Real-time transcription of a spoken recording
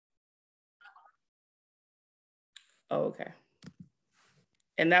Oh, okay.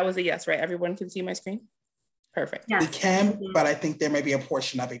 And that was a yes, right? Everyone can see my screen? Perfect. Yes. We can, but I think there may be a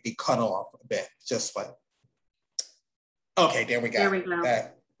portion of it be cut off a bit, just like. Okay, there we go. There we go.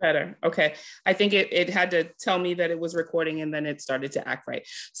 Better. Okay. I think it had to tell me that it was recording and then it started to act right.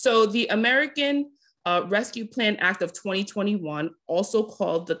 So the American Rescue Plan Act of 2021, also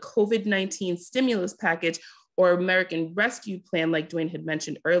called the COVID-19 stimulus package or American Rescue Plan, like Dwayne had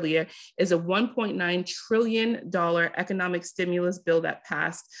mentioned earlier, is a $1.9 trillion economic stimulus bill that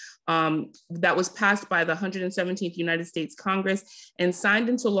was passed by the 117th United States Congress and signed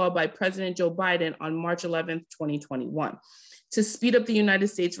into law by President Joe Biden on March 11th, 2021. To speed up the United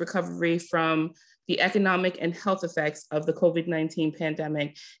States recovery from the economic and health effects of the COVID-19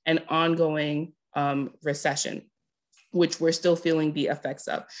 pandemic and ongoing recession, which we're still feeling the effects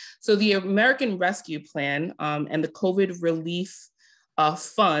of. So the American Rescue Plan and the COVID relief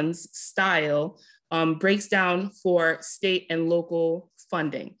funds style breaks down for state and local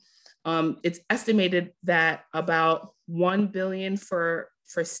funding. It's estimated that about $1 billion for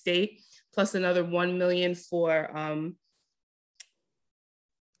state, plus another $1 million for,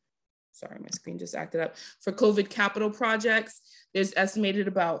 sorry, my screen just acted up. For COVID capital projects, there's estimated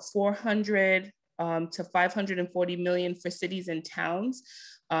about 400 to 540 million for cities and towns,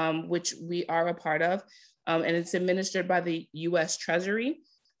 which we are a part of, and it's administered by the US Treasury.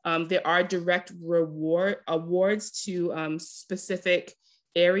 There are direct awards to specific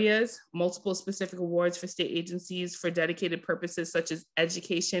areas, multiple specific awards for state agencies for dedicated purposes such as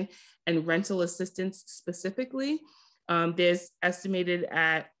education and rental assistance specifically. There's estimated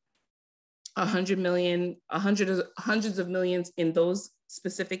at hundreds of millions in those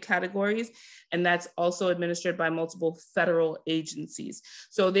specific categories, and that's also administered by multiple federal agencies.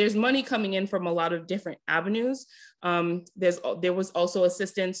 So there's money coming in from a lot of different avenues. There was also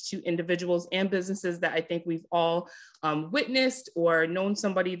assistance to individuals and businesses that I think we've all witnessed or known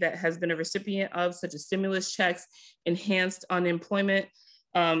somebody that has been a recipient of, such as stimulus checks, enhanced unemployment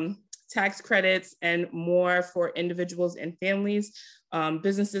tax credits, and more for individuals and families.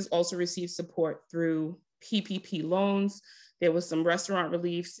 Businesses also receive support through PPP loans. There was some restaurant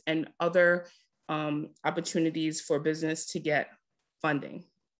reliefs and other opportunities for business to get funding.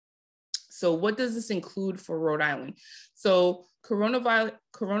 So what does this include for Rhode Island? So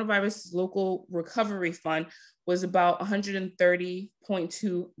coronavirus local recovery fund was about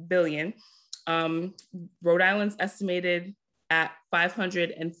 $130.2 billion. Rhode Island's estimated at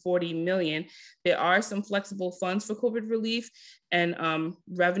 $540 million. There are some flexible funds for COVID relief and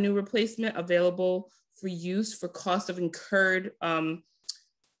revenue replacement available for use for cost of incurred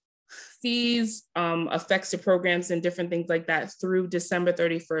fees, effects to programs and different things like that through December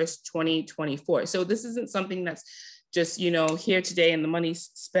 31st, 2024. So this isn't something that's just, here today and the money's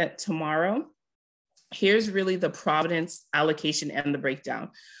spent tomorrow. Here's really the Providence allocation and the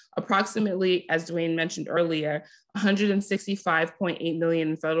breakdown. Approximately, as Dwayne mentioned earlier, $165.8 million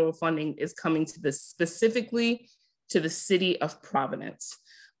in federal funding is coming to specifically to the city of Providence.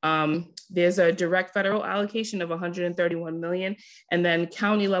 There's a direct federal allocation of $131 million, and then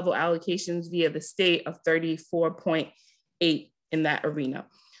county level allocations via the state of $34.8 in that arena.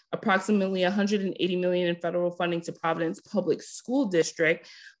 Approximately $180 million in federal funding to Providence Public School District,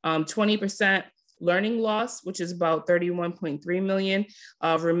 20% learning loss, which is about $31.3 million,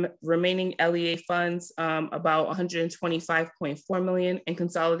 remaining LEA funds, about $125.4 million, and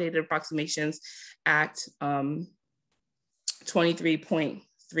Consolidated Approximations Act,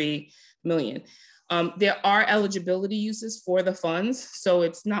 $23.3 million. There are eligibility uses for the funds, so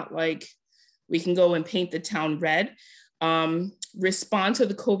it's not like we can go and paint the town red. Respond to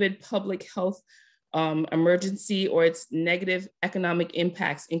the COVID public health emergency or its negative economic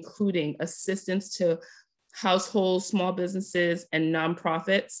impacts, including assistance to households, small businesses, and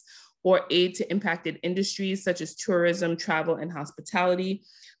nonprofits, or aid to impacted industries such as tourism, travel, and hospitality.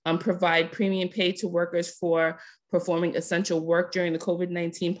 Provide premium pay to workers for performing essential work during the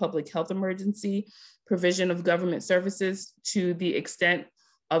COVID-19 public health emergency. Provision of government services to the extent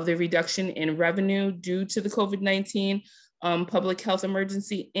of the reduction in revenue due to the COVID-19 public health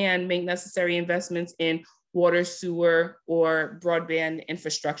emergency, and make necessary investments in water, sewer, or broadband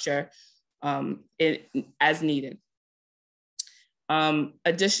infrastructure as needed.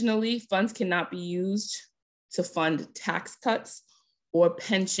 Additionally, funds cannot be used to fund tax cuts or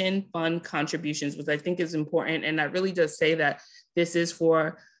pension fund contributions, which I think is important. And that really does say that this is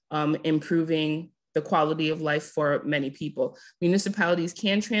for improving the quality of life for many people. Municipalities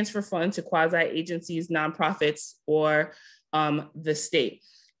can transfer funds to quasi-agencies, nonprofits, or the state.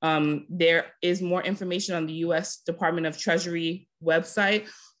 There is more information on the US Department of Treasury website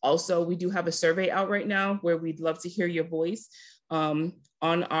Also, we do have a survey out right now where we'd love to hear your voice on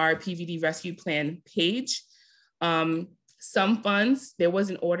our PVD Rescue Plan page. Some funds, there was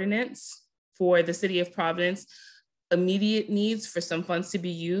an ordinance for the city of Providence, immediate needs for some funds to be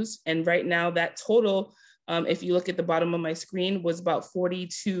used. And right now that total, if you look at the bottom of my screen, was about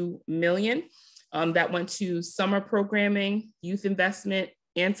 42 million. That went to summer programming, youth investment,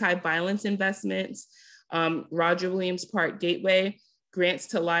 anti-violence investments, Roger Williams Park Gateway, grants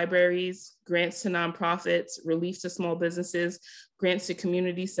to libraries, grants to nonprofits, relief to small businesses, grants to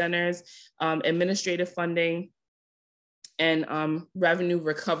community centers, administrative funding, and revenue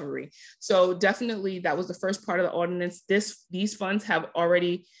recovery. So definitely that was the first part of the ordinance. These funds have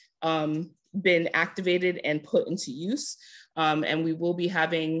already been activated and put into use. And we will be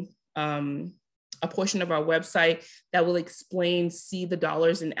having a portion of our website that will explain, see the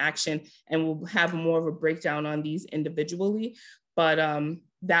dollars in action, and we'll have more of a breakdown on these individually. But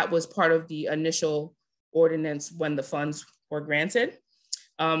that was part of the initial ordinance when the funds were granted.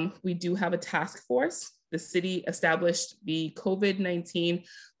 We do have a task force. The city established the COVID-19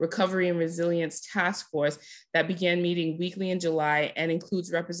 Recovery and Resilience Task Force that began meeting weekly in July and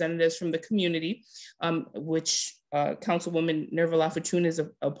includes representatives from the community, which Councilwoman Nerva Fortune is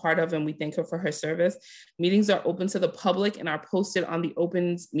a part of, and we thank her for her service. Meetings are open to the public and are posted on the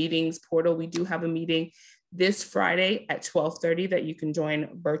Open Meetings portal. We do have a meeting this Friday at 12:30 that you can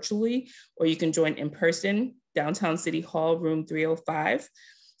join virtually, or you can join in person, downtown City Hall, room 305.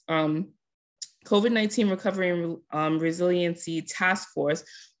 COVID-19 Recovery and Resiliency Task Force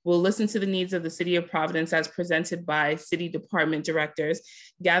will listen to the needs of the City of Providence as presented by city department directors,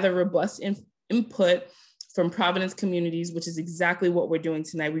 gather robust input from Providence communities, which is exactly what we're doing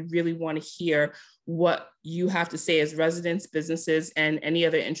tonight. We really want to hear what you have to say as residents, businesses, and any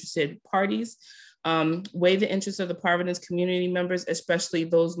other interested parties. Weigh the interests of the Providence community members, especially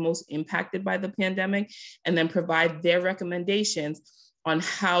those most impacted by the pandemic, and then provide their recommendations on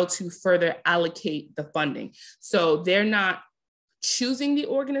how to further allocate the funding. So they're not choosing the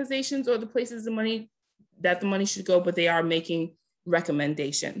organizations or the places the money should go, but they are making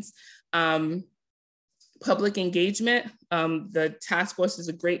recommendations. Public engagement, the task force is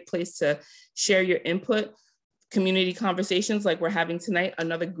a great place to share your input. Community conversations like we're having tonight,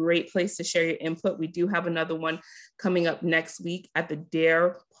 another great place to share your input. We do have another one coming up next week at the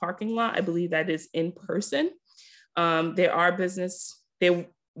DARE parking lot. I believe that is in person. There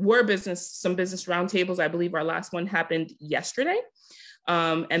were some business roundtables. I believe our last one happened yesterday.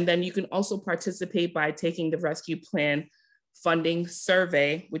 And then you can also participate by taking the Rescue Plan funding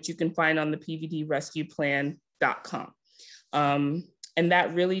survey, which you can find on the pvdrescueplan.com. And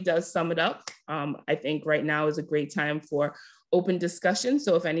that really does sum it up. I think right now is a great time for open discussion.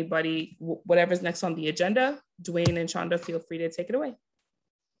 So if anybody, whatever's next on the agenda, Dwayne and Shonda, feel free to take it away.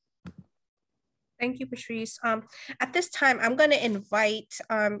 Thank you, Patrice. At this time, I'm going to invite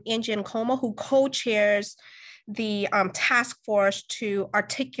Angie Nkoma, who co-chairs the task force, to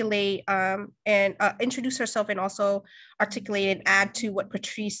articulate and introduce herself, and also articulate and add to what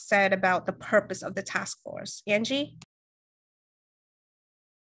Patrice said about the purpose of the task force. Angie?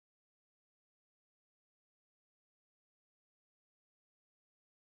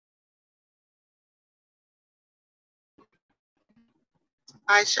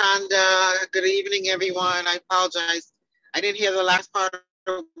 Hi, Shonda. Good evening, everyone. I apologize. I didn't hear the last part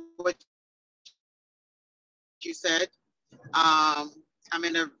of what you said. I'm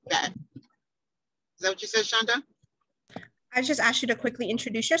in a bed. Is that what you said, Shonda? I just asked you to quickly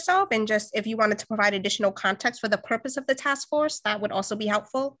introduce yourself, and just if you wanted to provide additional context for the purpose of the task force, that would also be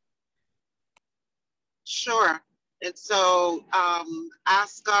helpful. Sure. And so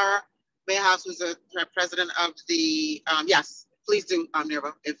Oscar Mayhouse, who's the president of the, yes, please do,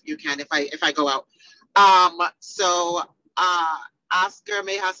 Nerva, if you can, if I go out. Oscar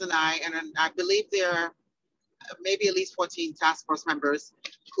Mayhouse and I believe there are maybe at least 14 task force members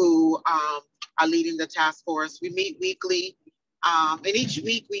who are leading the task force. We meet weekly. And each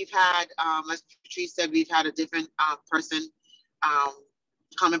week we've had, as Patrice said, we've had a different person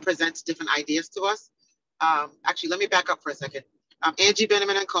come and present different ideas to us. Actually, let me back up for a second. Angie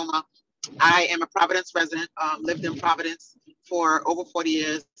Nkoma. I am a Providence resident, lived in Providence for over 40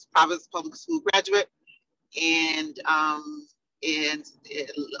 years, Providence Public School graduate, and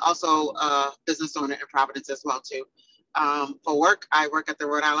also a business owner in Providence as well too. For work, I work at the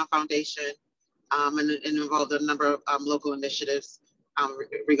Rhode Island Foundation and involved in a number of local initiatives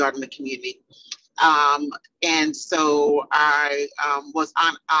regarding the community. And so I was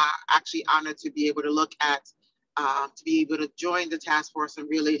actually honored to be able to look at, to be able to join the task force and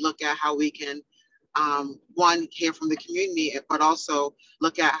really look at how we can one, hear from the community, but also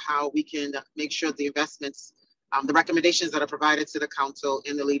look at how we can make sure the investments, the recommendations that are provided to the council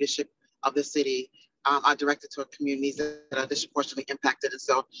and the leadership of the city are directed toward communities that are disproportionately impacted. And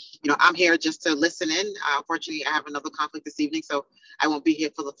so, I'm here just to listen in. Unfortunately, I have another conflict this evening, so I won't be here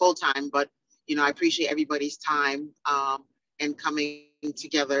for the full time, but, I appreciate everybody's time and coming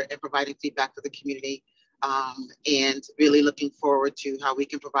together and providing feedback for the community, and really looking forward to how we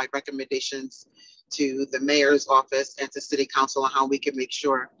can provide recommendations to the mayor's office and to city council on how we can make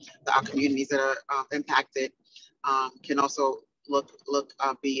sure that our communities that are impacted can also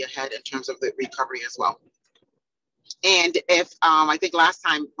be ahead in terms of the recovery as well. And if I think last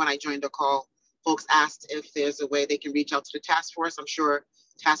time when I joined the call, folks asked if there's a way they can reach out to the task force. I'm sure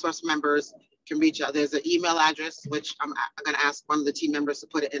task force members can reach out. There's an email address, which I'm going to ask one of the team members to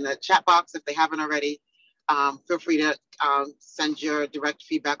put it in the chat box if they haven't already. Feel free to send your direct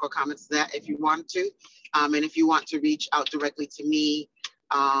feedback or comments to that if you want to. And if you want to reach out directly to me,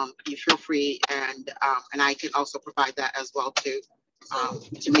 you feel free, and I can also provide that as well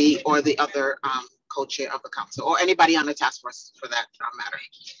to me or the other co-chair of the council, or anybody on the task force for that matter.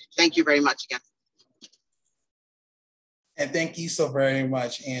 Thank you very much again. And thank you so very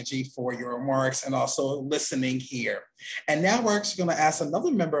much, Angie, for your remarks and also listening here. And now we're actually going to ask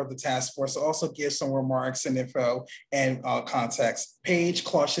another member of the task force to also give some remarks and info and context. Paige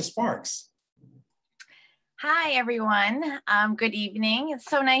Clausius-Sparks. Hi, everyone. Good evening. It's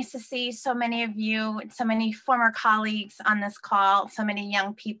so nice to see so many of you, so many former colleagues on this call, so many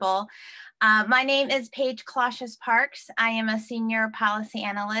young people. My name is Paige Clausius-Sparks. I am a senior policy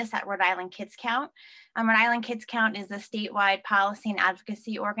analyst at Rhode Island Kids Count. Rhode Island Kids Count is a statewide policy and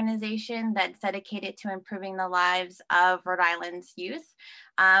advocacy organization that's dedicated to improving the lives of Rhode Island's youth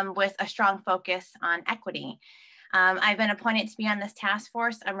with a strong focus on equity. I've been appointed to be on this task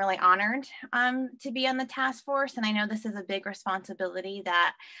force. I'm really honored to be on the task force, and I know this is a big responsibility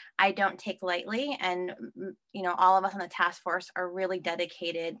that I don't take lightly. And all of us on the task force are really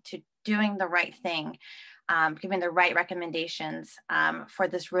dedicated to doing the right thing, giving the right recommendations for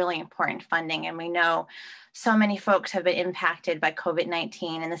this really important funding. And we know so many folks have been impacted by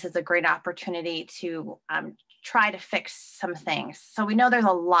COVID-19, and this is a great opportunity to try to fix some things. So we know there's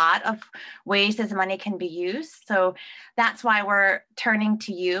a lot of ways this money can be used. So that's why we're turning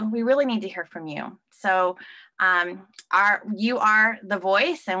to you. We really need to hear from you. So you are the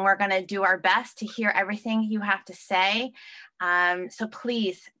voice, and we're gonna do our best to hear everything you have to say. So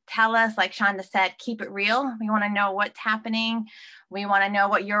please tell us, like Shonda said, keep it real. We wanna know what's happening. We wanna know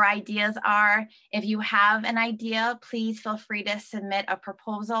what your ideas are. If you have an idea, please feel free to submit a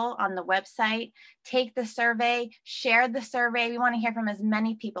proposal on the website. Take the survey, share the survey. We wanna hear from as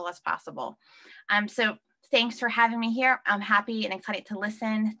many people as possible. So thanks for having me here. I'm happy and excited to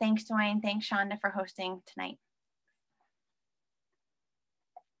listen. Thanks, Dwayne. Thanks, Shonda, for hosting tonight.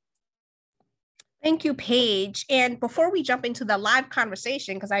 Thank you, Paige. And before we jump into the live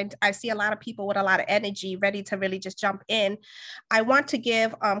conversation, because I see a lot of people with a lot of energy ready to really just jump in, I want to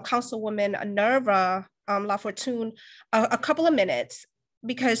give Councilwoman Nerva LaFortune a couple of minutes,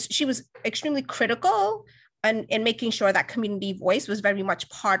 because she was extremely critical in making sure that community voice was very much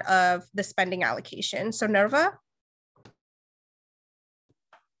part of the spending allocation. So Nerva.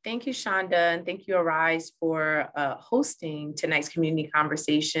 Thank you, Shonda, and thank you, Arise, for hosting tonight's community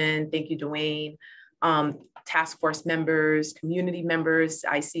conversation. Thank you, Dwayne, task force members, community members.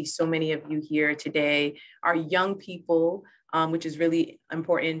 I see so many of you here today, our young people, which is really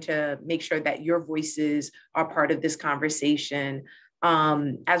important to make sure that your voices are part of this conversation,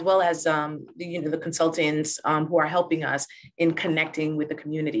 as well as the consultants who are helping us in connecting with the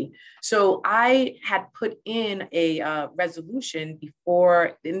community. So I had put in a resolution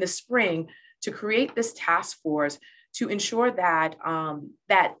before in the spring to create this task force to ensure that,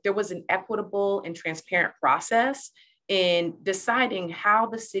 that there was an equitable and transparent process in deciding how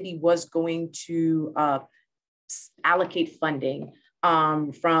the city was going to allocate funding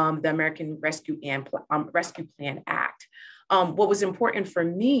from the American Rescue Plan Act. What was important for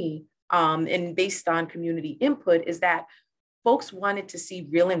me, and based on community input, is that folks wanted to see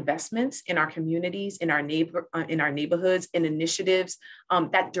real investments in our communities, in our neighborhoods, in initiatives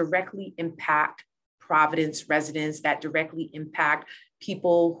that directly impact Providence residents, that directly impact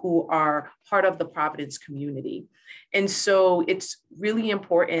people who are part of the Providence community. And so it's really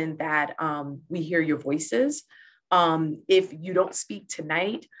important that we hear your voices. If you don't speak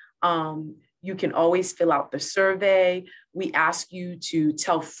tonight, you can always fill out the survey. We ask you to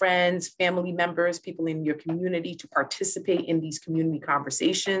tell friends, family members, people in your community to participate in these community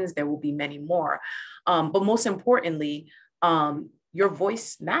conversations. There will be many more. But most importantly, your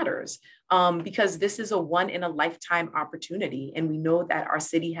voice matters. because this is a one in a lifetime opportunity. And we know that our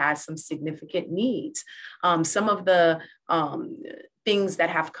city has some significant needs. Some of the things that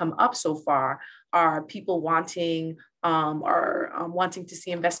have come up so far are people wanting to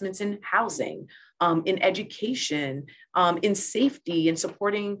see investments in housing, in education, in safety, and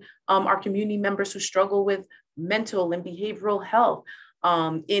supporting our community members who struggle with mental and behavioral health,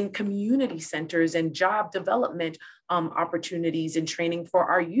 in community centers and job development opportunities and training for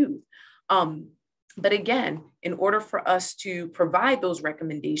our youth. But again, in order for us to provide those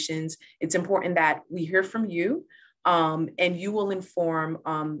recommendations, it's important that we hear from you, and you will inform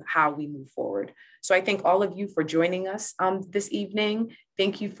how we move forward. So I thank all of you for joining us this evening.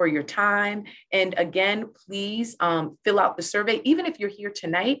 Thank you for your time. And again, please fill out the survey. Even if you're here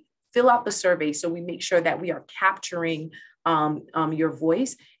tonight, fill out the survey so we make sure that we are capturing your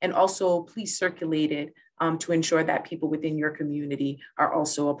voice, and also please circulate it to ensure that people within your community are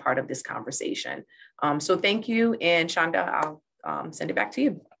also a part of this conversation. So thank you. And Shonda, I'll send it back to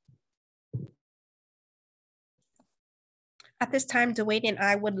you. At this time, Dwayne and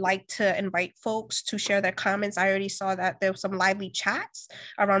I would like to invite folks to share their comments. I already saw that there were some lively chats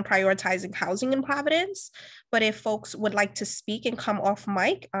around prioritizing housing in Providence, but if folks would like to speak and come off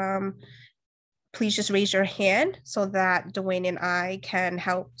mic, please just raise your hand so that Dwayne and I can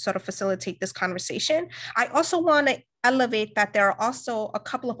help sort of facilitate this conversation. I also want to elevate that there are also a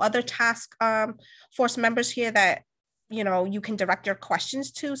couple of other task force members here that you can direct your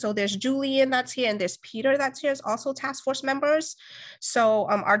questions to. So there's Julian that's here, and there's Peter that's here, is also task force members. So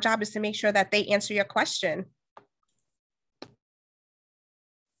our job is to make sure that they answer your question.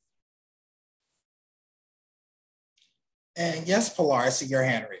 And yes, Pilar, I see your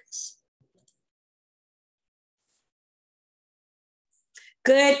hand raised.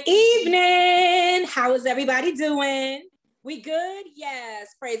 Good evening. How is everybody doing? We good?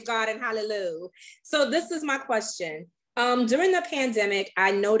 Yes, praise God and hallelujah. So this is my question. During the pandemic,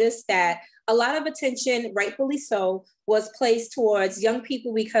 I noticed that a lot of attention, rightfully so, was placed towards young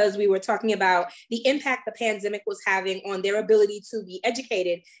people because we were talking about the impact the pandemic was having on their ability to be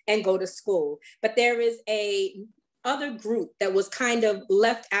educated and go to school. But there is a other group that was kind of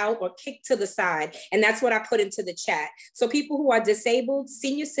left out or kicked to the side. And that's what I put into the chat. So people who are disabled,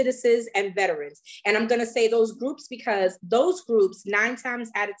 senior citizens, and veterans. And I'm gonna say those groups because those groups 9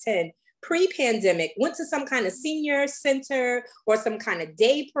 times out of 10 pre-pandemic went to some kind of senior center or some kind of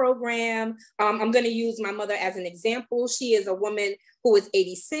day program. I'm gonna use my mother as an example. She is a woman who is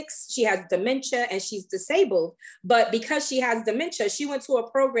 86, she has dementia and she's disabled, but because she has dementia, she went to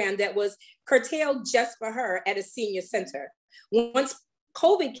a program that was curtailed just for her at a senior center. Once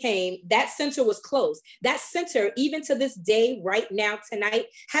COVID came, that center was closed. That center, even to this day, right now, tonight,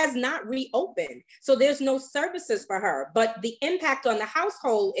 has not reopened. So there's no services for her. But the impact on the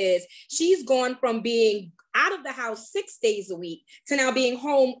household is she's gone from being out of the house 6 days a week to now being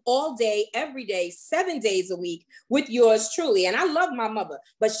home all day, every day, 7 days a week with yours truly. And I love my mother,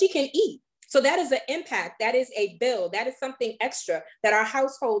 but she can eat. So that is an impact. That is a bill. That is something extra that our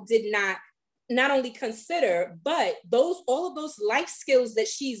household did not only consider, but all of those life skills that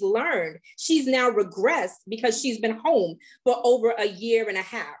she's learned, she's now regressed because she's been home for over a year and a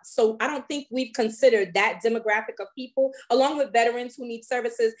half. So I don't think we've considered that demographic of people, along with veterans who need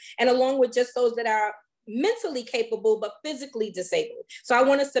services, and along with just those that are mentally capable but physically disabled. So I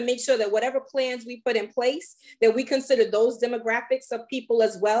want us to make sure that whatever plans we put in place, that we consider those demographics of people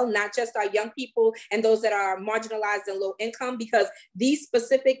as well, not just our young people and those that are marginalized and low income, because these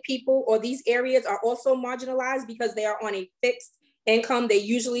specific people or these areas are also marginalized because they are on a fixed income. They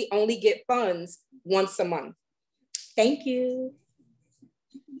usually only get funds once a month. Thank you.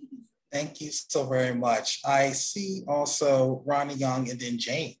 Thank you so very much. I see also Ronnie Young and then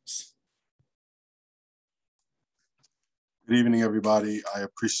James. Good evening, everybody. I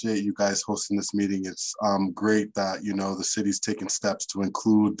appreciate you guys hosting this meeting. It's great that, the city's taking steps to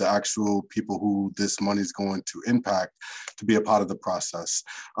include the actual people who this money is going to impact to be a part of the process.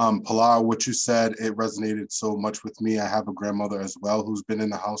 Pilar, what you said, it resonated so much with me. I have a grandmother as well who's been in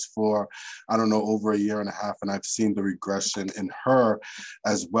the house for, I don't know, over a year and a half, and I've seen the regression in her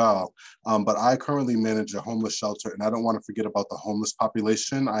as well. But I currently manage a homeless shelter, and I don't want to forget about the homeless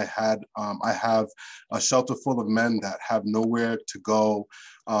population. I have a shelter full of men that have nowhere to go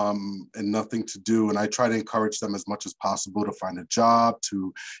and nothing to do. And I try to encourage them as much as possible to find a job,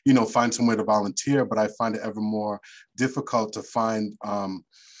 to, find somewhere to volunteer. But I find it ever more difficult to find,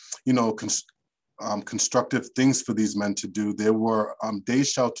 constructive things for these men to do. There were day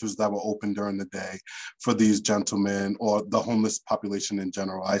shelters that were open during the day for these gentlemen or the homeless population in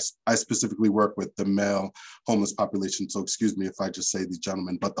general. I specifically work with the male homeless population, so excuse me if I just say these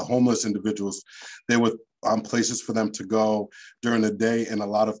gentlemen, but the homeless individuals, they were places for them to go during the day, and a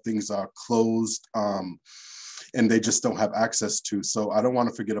lot of things are closed and they just don't have access to. So I don't want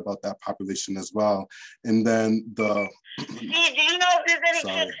to forget about that population as well. And then the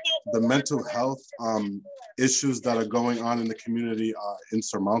mental health issues that are going on in the community are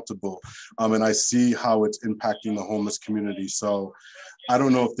insurmountable. And I see how it's impacting the homeless community. So I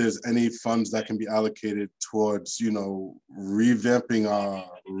don't know if there's any funds that can be allocated towards, you know, revamping our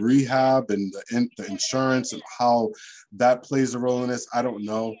rehab and the insurance and how that plays a role in this. I don't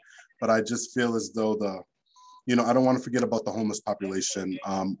know, but I just feel as though I don't want to forget about the homeless population.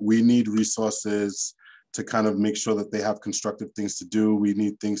 We need resources to kind of make sure that they have constructive things to do. We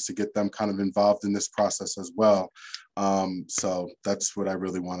need things to get them kind of involved in this process as well. So that's what I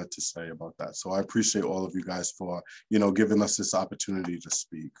really wanted to say about that. So I appreciate all of you guys for, giving us this opportunity to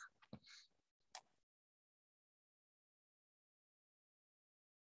speak.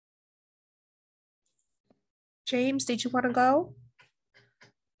 James, did you want to go?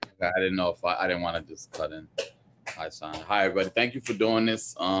 I didn't know if I didn't want to just cut in. Hi, Son. Hi, everybody. Thank you for doing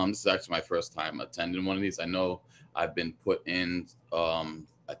this. This is actually my first time attending one of these. I know I've been put in,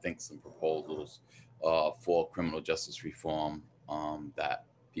 I think, some proposals for criminal justice reform that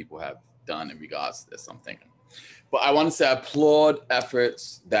people have done in regards to this, I'm thinking. But I want to say I applaud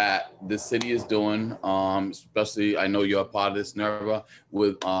efforts that the city is doing, especially I know you're a part of this, Nerva,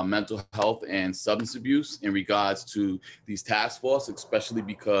 with mental health and substance abuse in regards to these task force, especially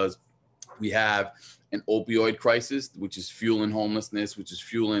because we have an opioid crisis, which is fueling homelessness, which is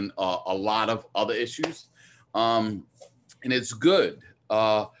fueling a lot of other issues. And it's good.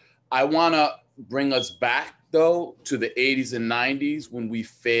 I want to bring us back, though, to the 80s and 90s when we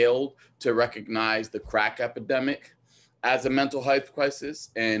failed to recognize the crack epidemic as a mental health crisis.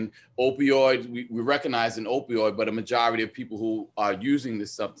 And opioid, we recognize an opioid, but a majority of people who are using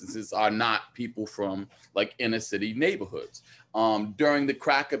these substances are not people from like inner city neighborhoods. During the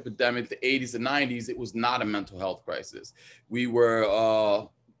crack epidemic, the 80s and 90s, it was not a mental health crisis. We were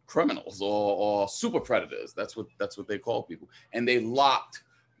criminals or super predators. That's what they call people. And they locked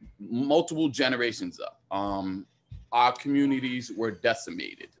multiple generations up. Our communities were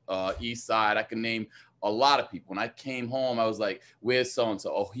decimated. East Side, I can name a lot of people. When I came home, I was like, where's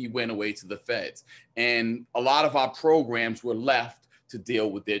so-and-so? Oh, he went away to the feds. And a lot of our programs were left to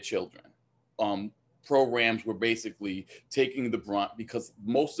deal with their children. Programs were basically taking the brunt because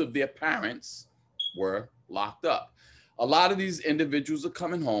most of their parents were locked up. A lot of these individuals are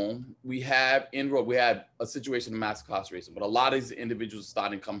coming home. We had a situation of mass incarceration, but a lot of these individuals are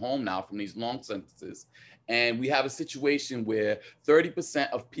starting to come home now from these long sentences. And we have a situation where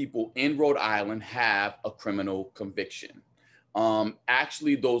 30% of people in Rhode Island have a criminal conviction.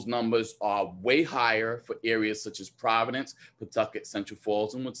 Actually, those numbers are way higher for areas such as Providence, Pawtucket, Central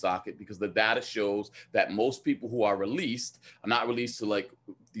Falls, and Woonsocket, because the data shows that most people who are released are not released to like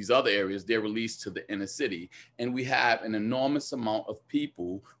these other areas, they're released to the inner city. And we have an enormous amount of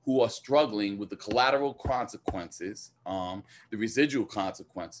people who are struggling with the collateral consequences, the residual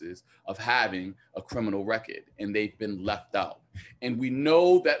consequences of having a criminal record, and they've been left out. And we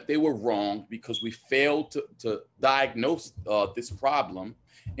know that they were wrong because we failed to diagnose this problem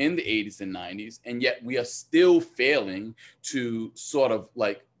in the 80s and 90s, and yet we are still failing to sort of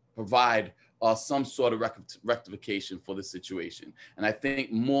like provide some sort of rectification for the situation. And I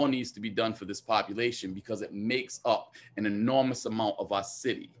think more needs to be done for this population because it makes up an enormous amount of our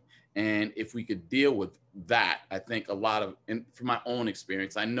city. And if we could deal with that, I think a lot of, and from my own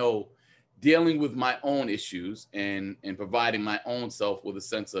experience, I know dealing with my own issues and providing my own self with a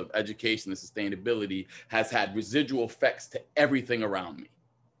sense of education and sustainability has had residual effects to everything around me.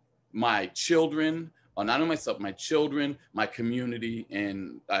 My children, or not only myself, my children, my community,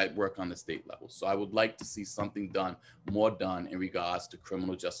 and I work on the state level. So I would like to see something more done in regards to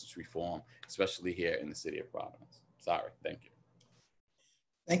criminal justice reform, especially here in the city of Providence. Sorry, thank you.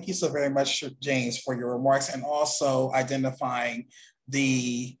 Thank you so very much, James, for your remarks and also identifying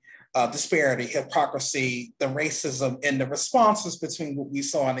the disparity, hypocrisy, the racism, and the responses between what we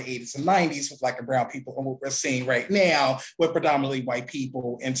saw in the 80s and 90s with Black and brown people and what we're seeing right now with predominantly white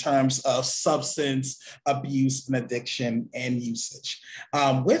people in terms of substance abuse and addiction and usage.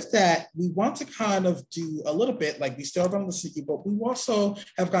 With that, we want to kind of do a little bit, like we still don't listen to you, but we also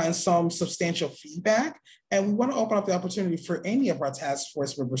have gotten some substantial feedback, and we want to open up the opportunity for any of our task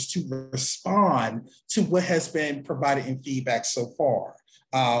force members to respond to what has been provided in feedback so far.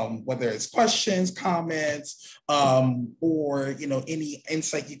 whether it's questions, comments, or any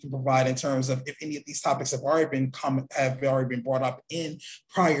insight you can provide in terms of if any of these topics have already been brought up in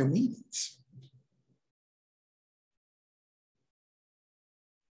prior meetings.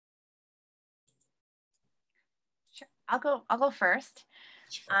 Sure. I'll go first.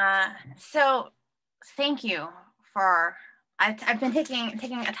 So thank you for, I've been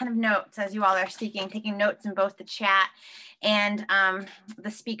taking a ton of notes as you all are speaking, taking notes in both the chat and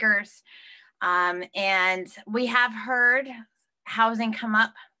the speakers. And we have heard housing come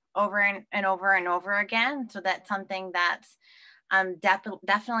up over and over and over again. So that's something that's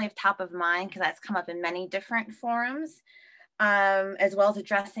definitely top of mind, because that's come up in many different forums, as well as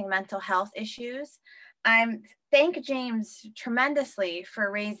addressing mental health issues. Thank James tremendously for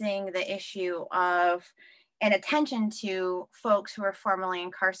raising the issue of and attention to folks who are formerly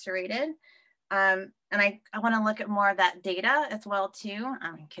incarcerated. And I want to look at more of that data as well too.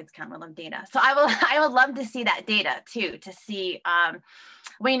 I mean, kids can't love data. So I would love to see that data too, to see,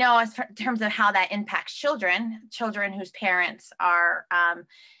 we know in terms of how that impacts children whose parents are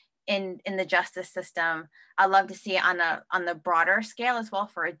in the justice system. I'd love to see it on the broader scale as well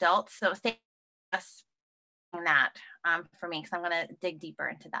for adults. So thank you for that for me, because I'm going to dig deeper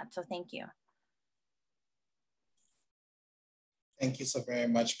into that. So thank you. Thank you so very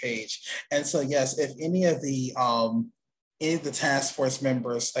much, Paige. And so yes, if any of the task force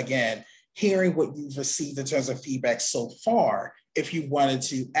members, again, hearing what you've received in terms of feedback so far, if you wanted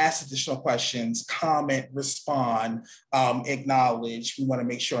to ask additional questions, comment, respond, acknowledge, we want to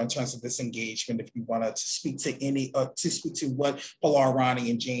make sure in terms of this engagement, if you wanted to speak to what Pilar,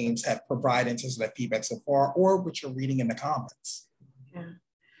 Ronnie, and James have provided in terms of that feedback so far, or what you're reading in the comments. Yeah.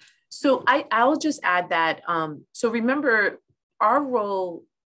 So I'll just add that, so remember, our role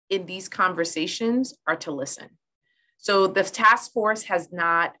in these conversations are to listen. So the task force has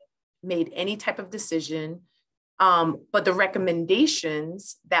not made any type of decision, but the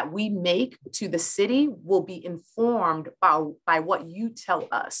recommendations that we make to the city will be informed by what you tell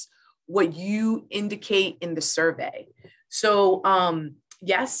us, what you indicate in the survey. So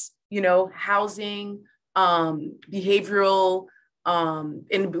yes, housing, behavioral,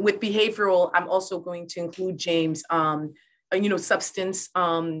 and with behavioral, I'm also going to include, James, substance,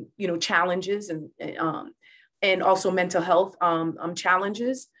 challenges and also mental health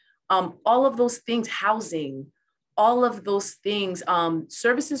challenges. All of those things, housing, all of those things,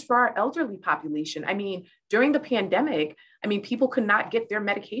 services for our elderly population. I mean, during the pandemic, people could not get their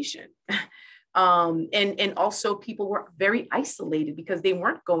medication. And also people were very isolated because they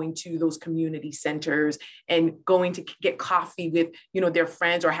weren't going to those community centers and going to get coffee with, their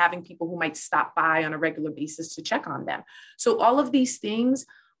friends, or having people who might stop by on a regular basis to check on them. So all of these things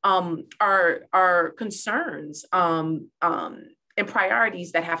are concerns and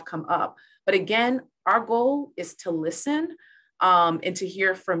priorities that have come up. But again, our goal is to listen and to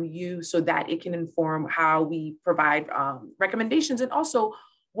hear from you so that it can inform how we provide recommendations, and also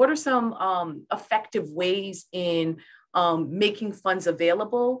what are some effective ways in making funds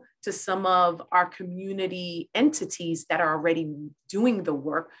available to some of our community entities that are already doing the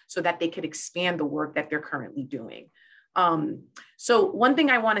work so that they could expand the work that they're currently doing. So one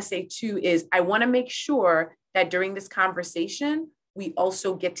thing I want to say too is I want to make sure that during this conversation, we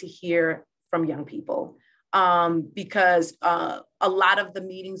also get to hear from young people, because a lot of the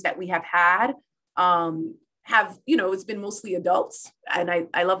meetings that we have had it's been mostly adults, and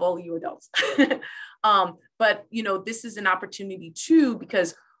I love all of you adults. But, this is an opportunity too,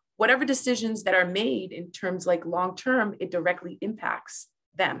 because whatever decisions that are made in terms like long-term, it directly impacts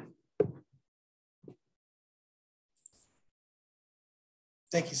them.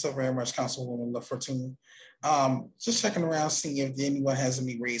 Thank you so very much, Councilwoman LaFortune. Just checking around, seeing if anyone has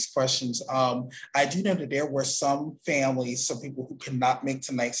any raised questions. I do know that there were some families, some people who could not make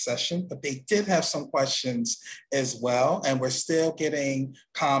tonight's session, but they did have some questions as well. And we're still getting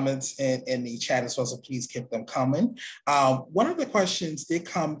comments in the chat as well, so please keep them coming. One of the questions did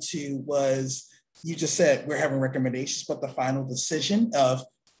come to was, you just said we're having recommendations, but the final decision of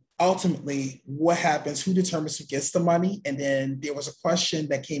ultimately what happens, who determines who gets the money? And then there was a question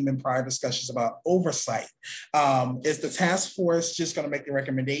that came in prior discussions about oversight. Is the task force just going to make the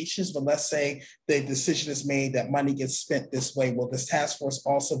recommendations, but let's say the decision is made that money gets spent this way? Will this task force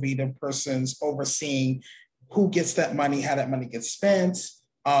also be the persons overseeing who gets that money, how that money gets spent?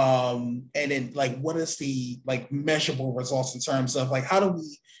 And then what is the measurable results in terms of how do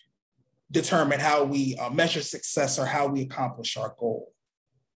we determine how we measure success or how we accomplish our goal?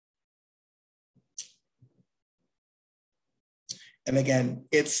 And again,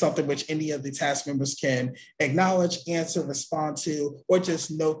 it's something which any of the task members can acknowledge, answer, respond to, or just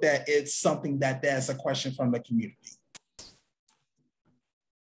note that it's something that there's a question from the community.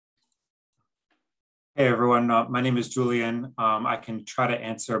 Hey everyone, my name is Julian. I can try to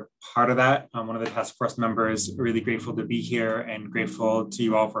answer part of that. I'm one of the task force members, really grateful to be here and grateful to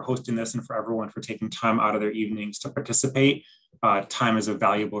you all for hosting this and for everyone for taking time out of their evenings to participate. Time is a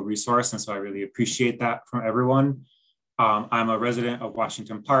valuable resource, and so I really appreciate that from everyone. I'm a resident of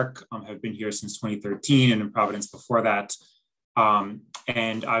Washington Park, have been here since 2013 and in Providence before that.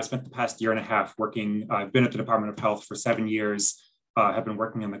 And I've spent the past year and a half working, I've been at the Department of Health for 7 years, have been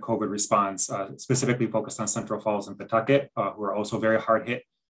working on the COVID response, specifically focused on Central Falls and Pawtucket, who are also very hard hit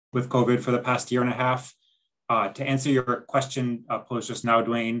with COVID for the past year and a half. To answer your question posed just now,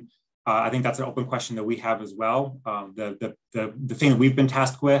 Dwayne, I think that's an open question that we have as well. The thing that we've been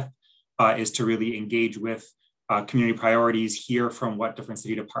tasked with is to really engage with community priorities, hear from what different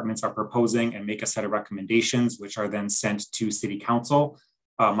city departments are proposing, and make a set of recommendations, which are then sent to City Council.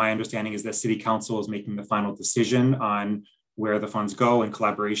 My understanding is that City Council is making the final decision on where the funds go in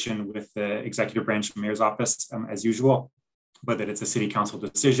collaboration with the executive branch mayor's office as usual, but that it's a City Council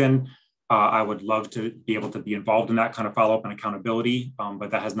decision. I would love to be able to be involved in that kind of follow-up and accountability,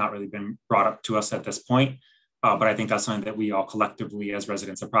 but that has not really been brought up to us at this point. But I think that's something that we all collectively as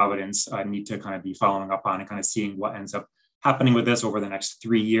residents of Providence need to kind of be following up on and kind of seeing what ends up happening with this over the next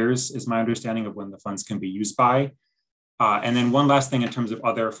 3 years is my understanding of when the funds can be used by. And then one last thing in terms of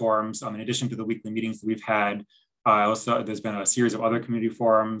other forums, in addition to the weekly meetings that we've had, also there's been a series of other community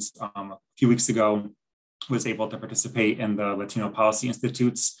forums. A few weeks ago, was able to participate in the Latino Policy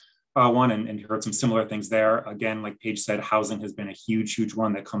Institute's one and heard some similar things there. Again, like Paige said, housing has been a huge, huge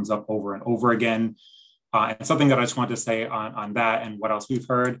one that comes up over and over again. And something that I just wanted to say on that and what else we've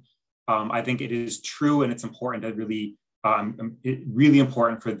heard, I think it is true and it's important to really, really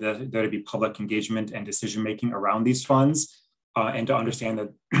important for there to be public engagement and decision-making around these funds and to understand that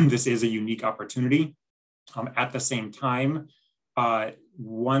this is a unique opportunity. At the same time,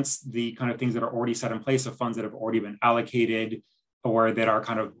 once the kind of things that are already set in place of funds that have already been allocated or that are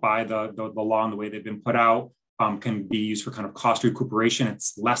kind of by the law and the way they've been put out, can be used for kind of cost recuperation.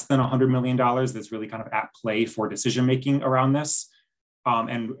 It's less than $100 million that's really kind of at play for decision-making around this.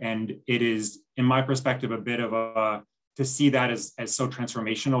 And it is, in my perspective, a bit of to see that as so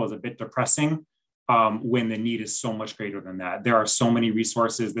transformational is a bit depressing when the need is so much greater than that. There are so many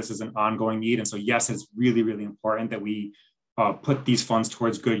resources. This is an ongoing need. And so yes, it's really, really important that we put these funds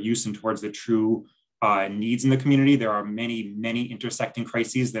towards good use and towards the true needs in the community. There are many, many intersecting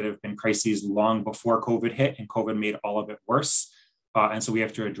crises that have been crises long before COVID hit, and COVID made all of it worse. And so we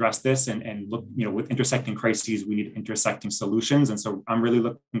have to address this and look, with intersecting crises, we need intersecting solutions. And so I'm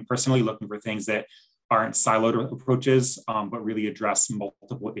really personally looking for things that aren't siloed approaches, but really address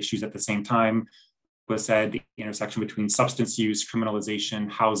multiple issues at the same time. Was said, the intersection between substance use, criminalization,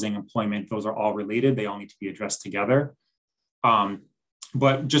 housing, employment, those are all related. They all need to be addressed together.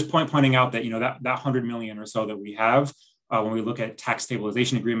 But just pointing out that, that 100 million or so that we have, when we look at tax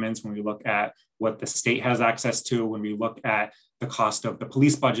stabilization agreements, when we look at what the state has access to, when we look at the cost of the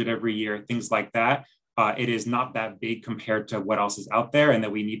police budget every year, things like that, it is not that big compared to what else is out there, and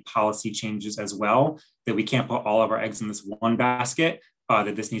that we need policy changes as well, that we can't put all of our eggs in this one basket,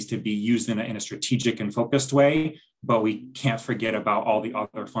 that this needs to be used in a strategic and focused way, but we can't forget about all the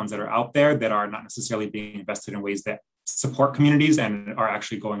other funds that are out there that are not necessarily being invested in ways that support communities and are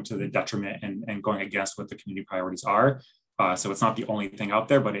actually going to the detriment and going against what the community priorities are. So it's not the only thing out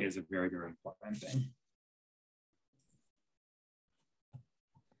there, but it is a very, very important thing.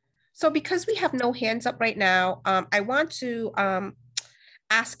 So because we have no hands up right now, I want to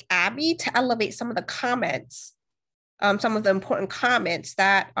ask Abby to elevate some of the comments, some of the important comments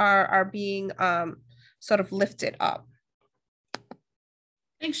that are being sort of lifted up.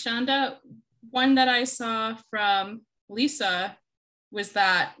 Thanks, Shonda. One that I saw from Lisa was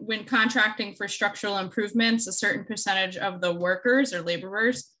that when contracting for structural improvements, a certain percentage of the workers or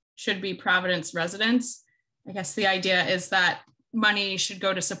laborers should be Providence residents. I guess the idea is that money should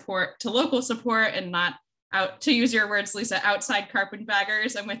go to local support and not out, to use your words, Lisa, outside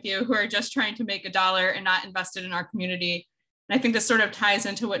carpetbaggers. I'm with you, who are just trying to make a dollar and not invested in our community. And I think this sort of ties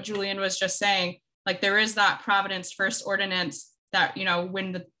into what Julian was just saying. Like, there is that Providence First ordinance that,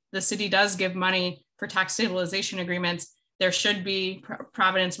 when the city does give money for tax stabilization agreements, there should be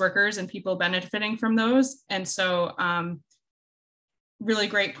Providence workers and people benefiting from those. And so really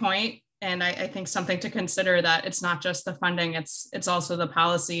great point. And I think something to consider, that it's not just the funding, it's also the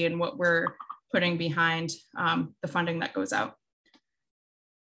policy and what we're putting behind the funding that goes out.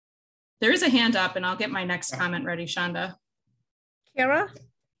 There is a hand up, and I'll get my next comment ready, Shonda. Kara?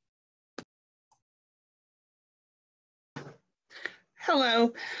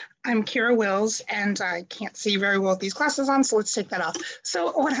 Hello, I'm Kira Wills, and I can't see very well with these glasses on, so let's take that off.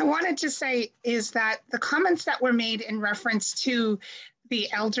 So what I wanted to say is that the comments that were made in reference to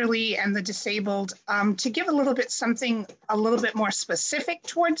the elderly and the disabled, to give a little bit something a little bit more specific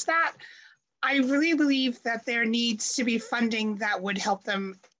towards that, I really believe that there needs to be funding that would help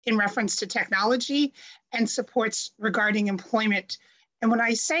them in reference to technology and supports regarding employment. And when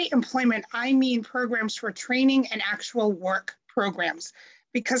I say employment, I mean programs for training and actual work programs,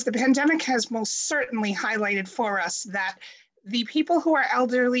 because the pandemic has most certainly highlighted for us that the people who are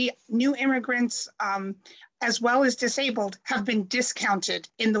elderly, new immigrants, as well as disabled, have been discounted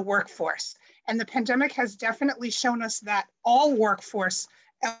in the workforce. And the pandemic has definitely shown us that all workforce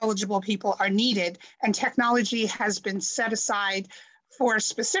eligible people are needed, and technology has been set aside for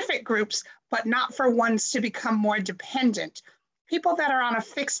specific groups, but not for ones to become more dependent. People that are on a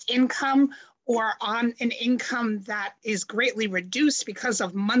fixed income or on an income that is greatly reduced because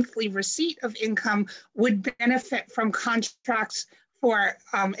of monthly receipt of income would benefit from contracts for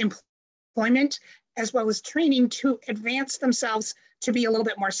employment, as well as training to advance themselves to be a little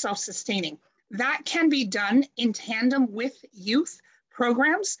bit more self-sustaining. That can be done in tandem with youth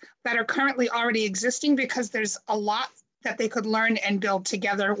programs that are currently already existing, because there's a lot that they could learn and build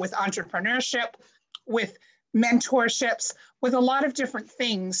together with entrepreneurship, with mentorships, with a lot of different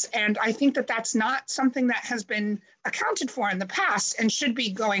things. And I think that that's not something that has been accounted for in the past and should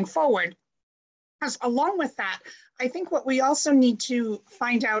be going forward. As along with that, I think what we also need to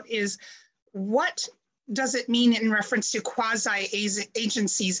find out is what does it mean in reference to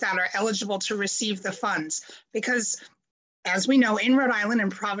quasi-agencies that are eligible to receive the funds? Because as we know, in Rhode Island,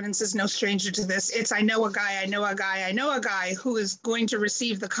 and Providence is no stranger to this, it's I know a guy, I know a guy, I know a guy who is going to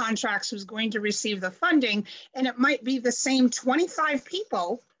receive the contracts, who's going to receive the funding, and it might be the same 25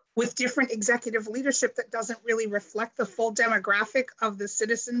 people with different executive leadership that doesn't really reflect the full demographic of the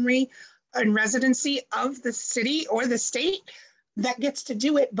citizenry and residency of the city or the state that gets to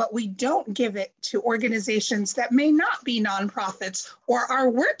do it, but we don't give it to organizations that may not be nonprofits or are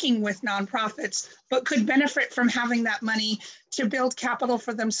working with nonprofits, but could benefit from having that money to build capital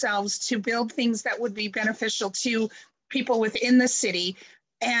for themselves, to build things that would be beneficial to people within the city.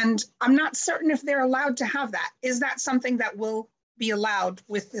 And I'm not certain if they're allowed to have that. Is that something that will be allowed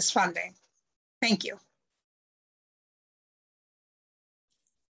with this funding? Thank you.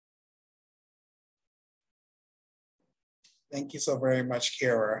 Thank you so very much,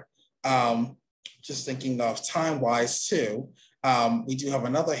 Kara. Just thinking of time-wise too, we do have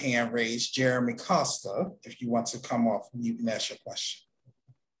another hand raised, Jeremy Costa, if you want to come off mute and ask your question.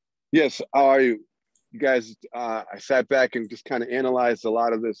 Yes, how are you? You guys, I sat back and just kind of analyzed a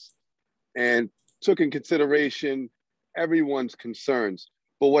lot of this and took in consideration everyone's concerns.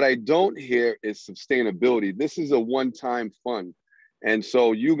 But what I don't hear is sustainability. This is a one-time fund. And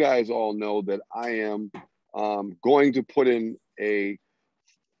so you guys all know that I am going to put in a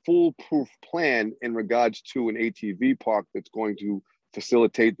foolproof plan in regards to an ATV park that's going to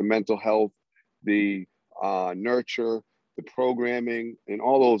facilitate the mental health, the nurture, the programming, and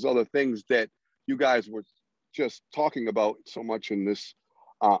all those other things that you guys were just talking about so much in this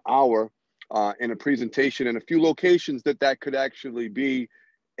hour in a presentation, and a few locations that could actually be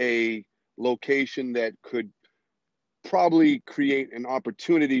a location that could probably create an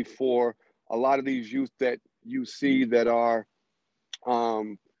opportunity for a lot of these youth that you see that are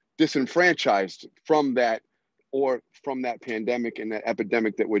disenfranchised from that, or from that pandemic and that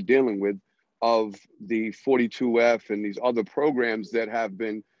epidemic that we're dealing with, of the 42F and these other programs that have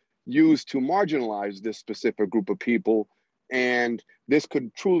been used to marginalize this specific group of people. And this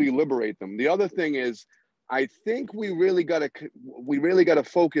could truly liberate them. The other thing is, I think we really got to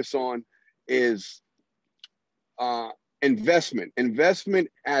focus on is investment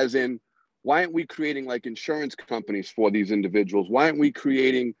as in, why aren't we creating like insurance companies for these individuals? Why aren't we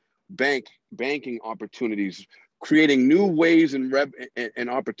creating banking opportunities, creating new ways and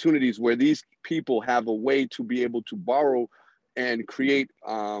opportunities where these people have a way to be able to borrow and create,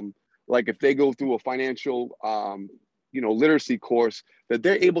 like if they go through a financial, literacy course, that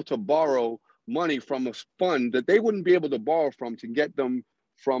they're able to borrow money from a fund that they wouldn't be able to borrow from to get them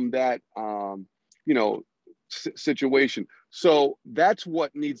from that, situation. So that's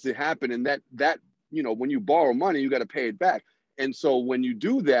what needs to happen. And that when you borrow money, you got to pay it back. And so when you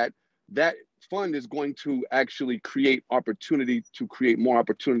do that, that fund is going to actually create opportunity to create more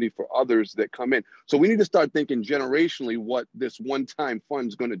opportunity for others that come in. So we need to start thinking generationally what this one-time fund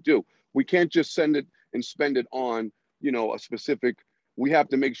is going to do. We can't just send it and spend it on, a specific we have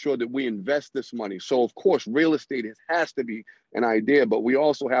to make sure that we invest this money. So of course, real estate has to be an idea, but we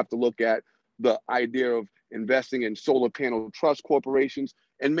also have to look at the idea of investing in solar panel trust corporations,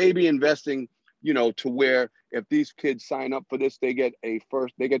 and maybe investing, you know, to where if these kids sign up for this, they get their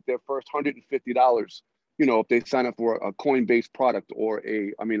first $150, you know, if they sign up for a coin-based product or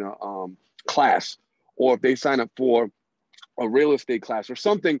a class, or if they sign up for a real estate class or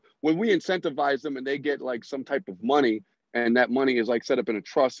something, when we incentivize them and they get like some type of money, and that money is like set up in a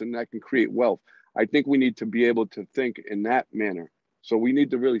trust and that can create wealth. I think we need to be able to think in that manner. So we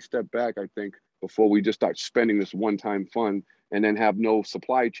need to really step back, I think, before we just start spending this one-time fund and then have no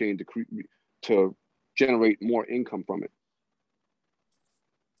supply chain to generate more income from it.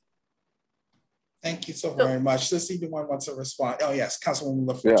 Thank you so very much. Does anyone want to respond? Oh yes, Councilwoman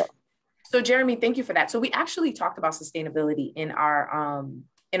LaFortune. Yeah. So Jeremy, thank you for that. So we actually talked about sustainability in our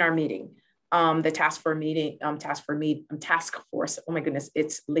meeting, the task force. Oh my goodness,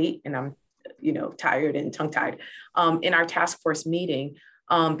 it's late and I'm, you know, tired and tongue-tied. In our task force meeting,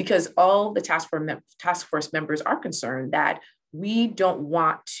 because all the task force members are concerned that we don't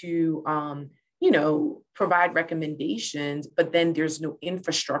want to, you know, provide recommendations, but then there's no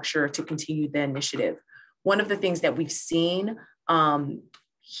infrastructure to continue the initiative. One of the things that we've seen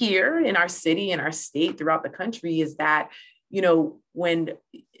here in our city and our state throughout the country is that, you know, when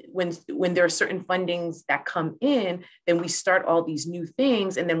there are certain fundings that come in, then we start all these new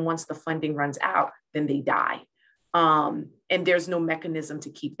things. And then once the funding runs out, then they die. And there's no mechanism to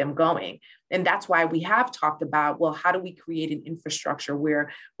keep them going. And that's why we have talked about, well, how do we create an infrastructure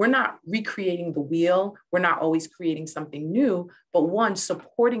where we're not recreating the wheel, we're not always creating something new, but one,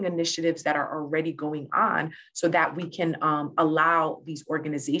 supporting initiatives that are already going on so that we can allow these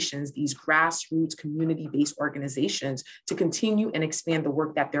organizations, these grassroots community-based organizations to continue and expand the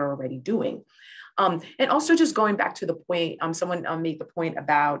work that they're already doing. And also just going back to the point, someone made the point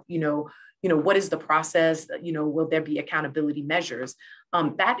about, you know, what is the process? You know, will there be accountability measures?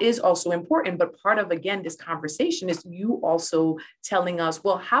 That is also important, but part of, again, this conversation is you also telling us,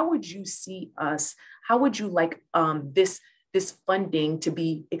 well, how would you see us? How would you like this funding to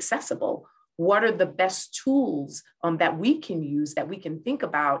be accessible? What are the best tools that we can use, that we can think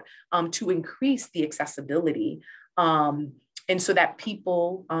about to increase the accessibility? And so that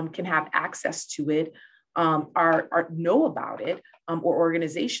people can have access to it, know about it, or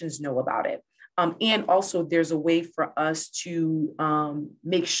organizations know about it. And also there's a way for us to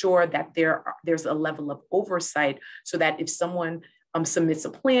make sure that there's a level of oversight so that if someone submits a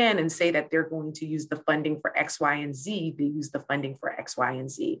plan and say that they're going to use the funding for X, Y, and Z, they use the funding for X, Y, and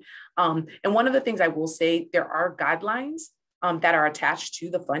Z. And one of the things I will say, there are guidelines that are attached to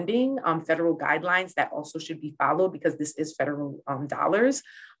the funding, federal guidelines that also should be followed because this is federal dollars.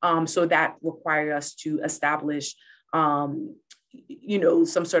 So that require us to establish, you know,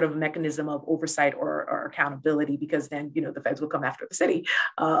 some sort of mechanism of oversight or accountability, because then, you know, the feds will come after the city.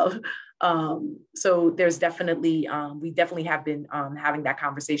 So there's definitely, we definitely have been having that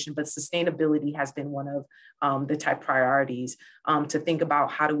conversation, but sustainability has been one of the top priorities to think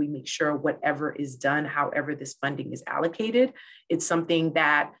about how do we make sure whatever is done, however this funding is allocated, it's something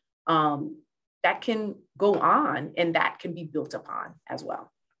that that can go on and that can be built upon as well.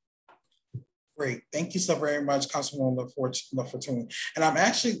 Great. Thank you so very much, Councilwoman LaFortune. And I'm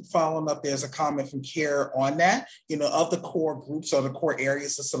actually following up, there's a comment from CARE on that, you know, of the core groups or the core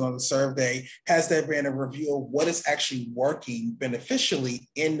areas listed on the survey, has there been a review of what is actually working beneficially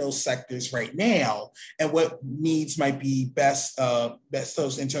in those sectors right now and what needs might be best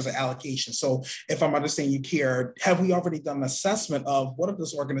those in terms of allocation? So if I'm understanding you, CARE, have we already done an assessment of what are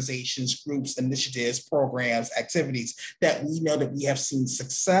those organizations, groups, initiatives, programs, activities that we know that we have seen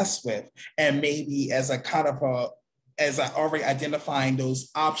success with, and maybe as a kind of as I already identifying those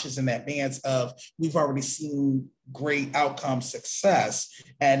options in advance of, we've already seen great outcome success,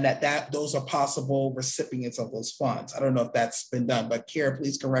 and that those are possible recipients of those funds. I don't know if that's been done, but Kara,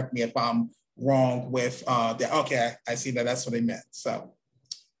 please correct me if I'm wrong with that. Okay, I see that that's what they meant. So.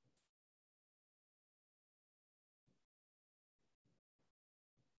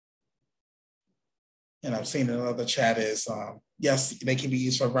 And I'm seeing another chat is, yes, they can be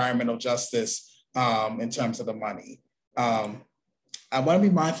used for environmental justice in terms of the money. I want to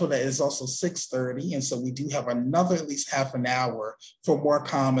be mindful that it's also 6:30, and so we do have another at least half an hour for more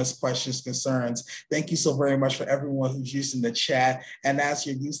comments, questions, concerns. Thank you so very much for everyone who's using the chat. And as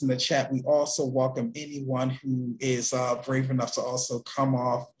you're using the chat, we also welcome anyone who is brave enough to also come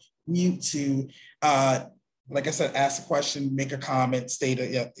off mute to, like I said, ask a question, make a comment, state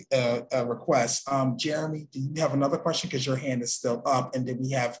a request. Jeremy, do you have another question? Because your hand is still up, and then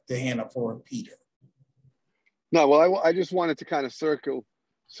we have the hand up for Peter. No, well, I just wanted to kind of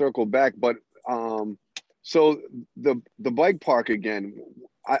circle back, but so the bike park again,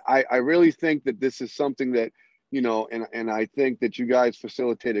 I really think that this is something that, you know, and I think that you guys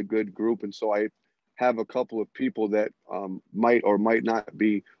facilitate a good group, and so I have a couple of people that might or might not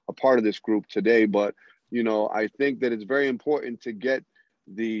be a part of this group today, but you know, I think that it's very important to get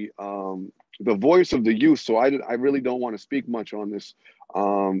the voice of the youth. So I really don't want to speak much on this,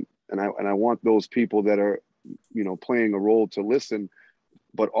 and I want those people that are, you know, playing a role to listen.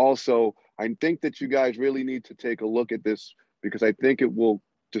 But also, I think that you guys really need to take a look at this, because I think it will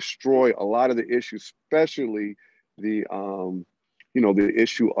destroy a lot of the issues, especially the you know, the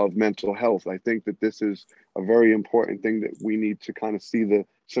issue of mental health. I think that this is a very important thing that we need to kind of see the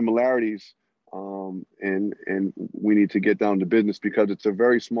similarities, and we need to get down to business, because it's a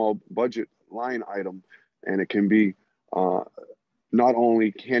very small budget line item, and it can be not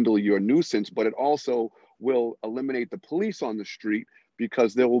only handle your nuisance, but it also will eliminate the police on the street,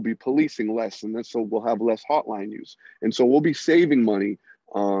 because there will be policing less, and so we'll have less hotline use. And so we'll be saving money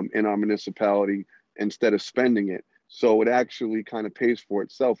in our municipality instead of spending it. So it actually kind of pays for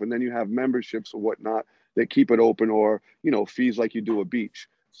itself. And then you have memberships or whatnot that keep it open, or, you know, fees like you do a beach.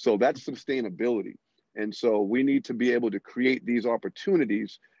 So that's sustainability. And so we need to be able to create these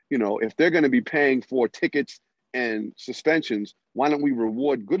opportunities. You know, if they're going to be paying for tickets and suspensions, why don't we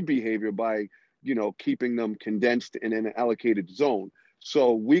reward good behavior by, you know, keeping them condensed in an allocated zone?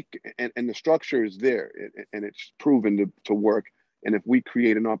 So and the structure is there, and it's proven to work. And if we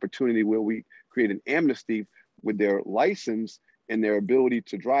create an opportunity where we create an amnesty with their license and their ability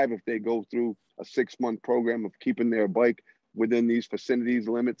to drive, if they go through a 6-month program of keeping their bike within these vicinities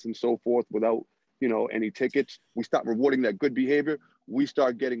limits and so forth without, you know, any tickets, we start rewarding that good behavior. We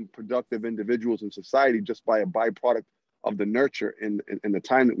start getting productive individuals in society just by a byproduct of the nurture and the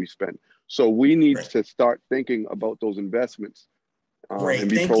time that we spend. So we need to start thinking about those investments and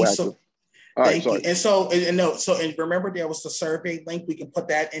be proactive. Thank you. And remember, there was the survey link. We can put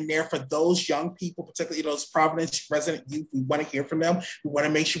that in there for those young people, particularly those Providence resident youth. We want to hear from them. We want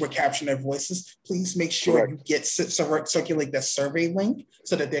to make sure we're capturing their voices. Please make sure you get circulate that survey link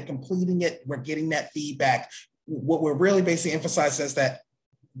so that they're completing it. We're getting that feedback. What we're really basically emphasizing is that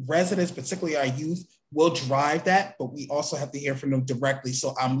residents, particularly our youth, will drive that, but we also have to hear from them directly.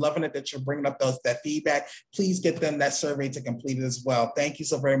 So I'm loving it that you're bringing up that feedback. Please get them that survey to complete it as well. Thank you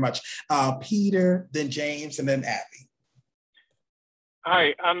so very much. Peter, then James, and then Abby.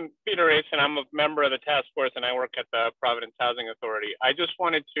 Hi, I'm Peter Ace, and I'm a member of the task force, and I work at the Providence Housing Authority. I just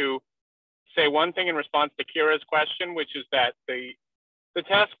wanted to say one thing in response to Kira's question, which is that the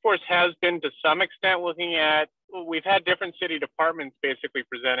task force has been to some extent looking at, we've had different city departments basically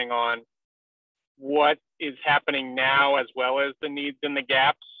presenting on what is happening now as well as the needs and the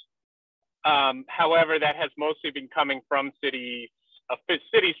gaps. However, that has mostly been coming from city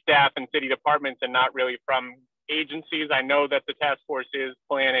staff and city departments, and not really from agencies. I know that the task force is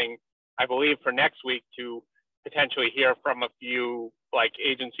planning, I believe, for next week to potentially hear from a few like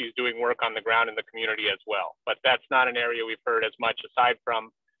agencies doing work on the ground in the community as well. But that's not an area we've heard as much aside from,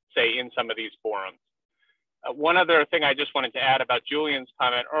 say, in some of these forums. One other thing I just wanted to add about Julian's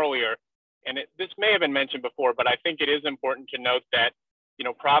comment earlier, and this may have been mentioned before, but I think it is important to note that, you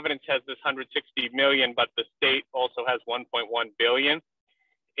know, Providence has this 160 million, but the state also has 1.1 billion.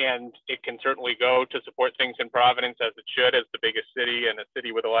 And it can certainly go to support things in Providence, as it should, as the biggest city and a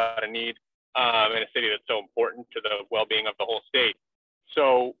city with a lot of need, and a city that's so important to the well-being of the whole state.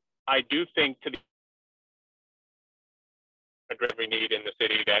 So I do think to the every need in the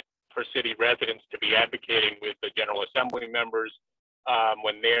city, that for city residents to be advocating with the General Assembly members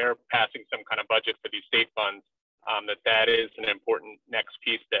when they're passing some kind of budget for these state funds, that is an important next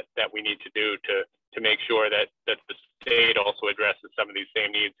piece that we need to do to make sure that the state also addresses some of these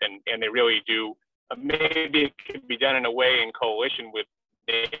same needs, and they really do. Maybe it could be done in a way in coalition with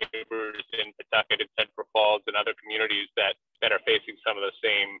neighbors in Pawtucket and Central Falls and other communities that are facing some of the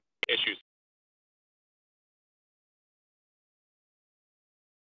same issues.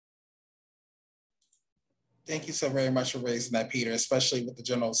 Thank you so very much for raising that, Peter, especially with the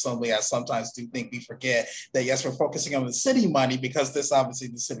General Assembly. I sometimes do think we forget that, yes, we're focusing on the city money because this obviously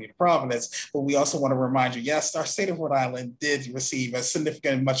the city of Providence, but we also want to remind you, yes, our state of Rhode Island did receive a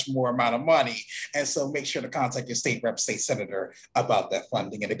significant, much more amount of money. And so make sure to contact your state rep, state senator about that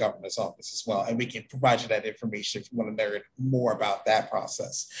funding in the governor's office as well. And we can provide you that information if you want to learn more about that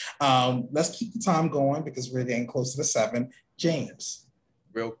process. Let's keep the time going because we're getting close to the 7. James.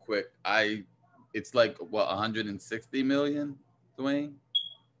 Real quick, it's like what, 160 million, Dwayne?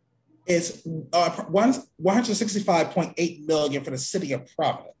 It's 165.8 million for the city of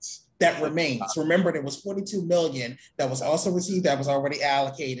Providence. that remains. Remember, there was 42 million that was also received that was already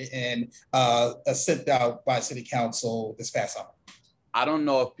allocated and sent out by City Council this past summer. I don't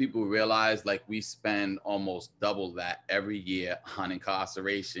know if people realize, like, we spend almost double that every year on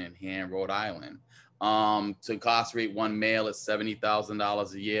incarceration here in Rhode Island. To incarcerate one male, it's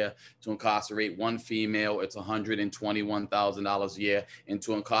 $70,000 a year. To incarcerate one female, it's $121,000 a year. And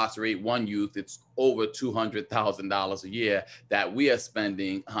to incarcerate one youth, it's over $200,000 a year that we are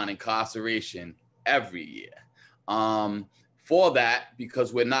spending on incarceration every year. For that,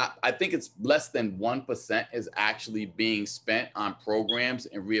 because we're not, I think it's less than 1% is actually being spent on programs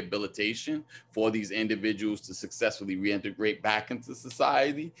and rehabilitation for these individuals to successfully reintegrate back into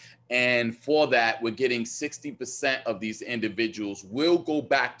society. And for that, we're getting 60% of these individuals will go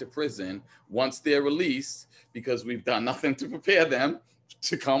back to prison once they're released, because we've done nothing to prepare them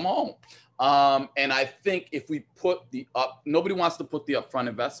to come home. And I think if we put nobody wants to put the upfront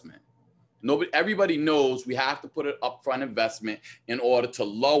investment. Everybody knows we have to put an upfront investment in order to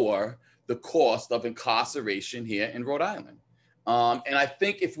lower the cost of incarceration here in Rhode Island. And I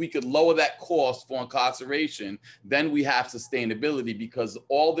think if we could lower that cost for incarceration, then we have sustainability, because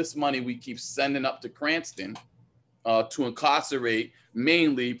all this money we keep sending up to Cranston to incarcerate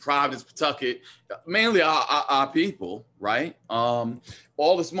mainly Providence, Pawtucket, mainly our people, right?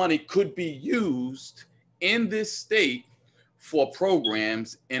 All this money could be used in this state for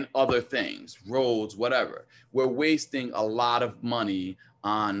programs and other things, roads, whatever. We're wasting a lot of money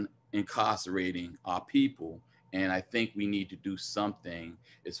on incarcerating our people. And I think we need to do something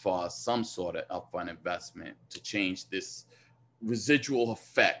as far as some sort of upfront investment to change this residual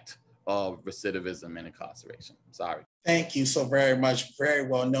effect of recidivism and incarceration. Sorry. Thank you so very much. Very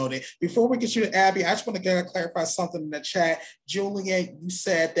well noted. Before we get you to Abby, I just want to clarify something in the chat. Julian, you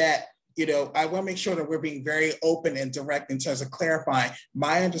said that, I want to make sure that we're being very open and direct in terms of clarifying.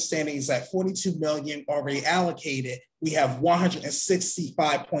 My understanding is that 42 million already allocated. We have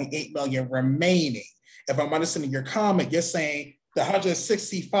 165.8 million remaining. If I'm understanding your comment, you're saying the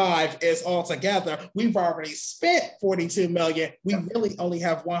 165 is all together. We've already spent 42 million. We really only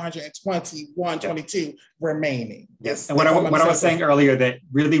have 122 remaining. Yes. And what I was saying earlier, that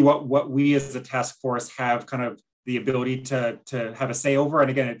really what we as a task force have kind of the ability to have a say over. And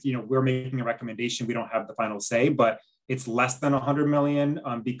again, we're making a recommendation. We don't have the final say, but it's less than 100 million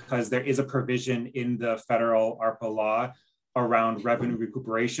because there is a provision in the federal ARPA law around revenue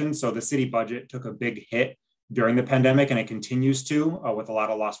recuperation. So the city budget took a big hit during the pandemic, and it continues to with a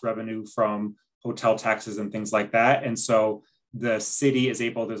lot of lost revenue from hotel taxes and things like that. And so the city is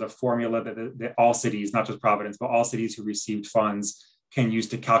able, there's a formula that all cities, not just Providence, but all cities who received funds can use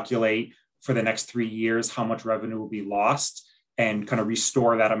to calculate for the next 3 years how much revenue will be lost and kind of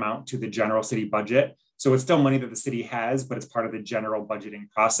restore that amount to the general city budget. So it's still money that the city has, but it's part of the general budgeting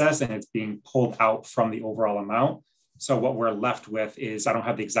process, and it's being pulled out from the overall amount. So what we're left with is, I don't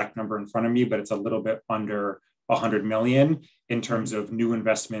have the exact number in front of me, but it's a little bit under 100 million in terms of new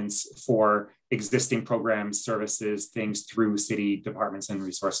investments for existing programs, services, things through city departments and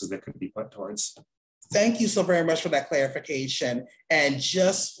resources that could be put towards. Thank you so very much for that clarification. And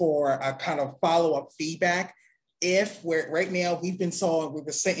just for a kind of follow-up feedback, if we're right now, we've been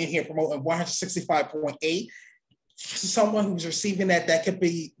sitting here promoting 165.8, someone who's receiving that could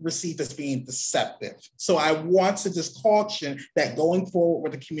be received as being deceptive. So I want to just caution that going forward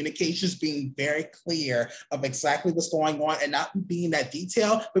with the communications being very clear of exactly what's going on, and not being that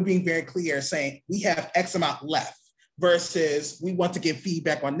detailed, but being very clear, saying we have X amount left, versus we want to give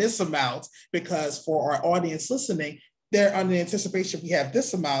feedback on this amount, because for our audience listening, they're under anticipation we have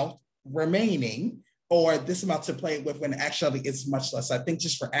this amount remaining or this amount to play with, when actually it's much less. I think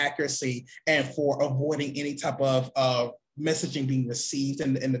just for accuracy and for avoiding any type of messaging being received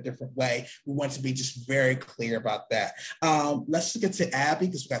in a different way, we want to be just very clear about that. Let's get to Abby,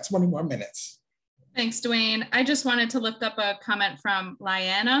 because we've got 20 more minutes. Thanks, Dwayne. I just wanted to lift up a comment from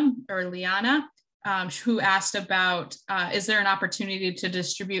Liana, who asked about, is there an opportunity to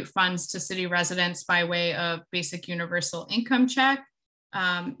distribute funds to city residents by way of basic universal income check?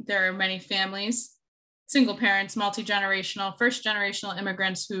 There are many families, single parents, multi-generational, first-generational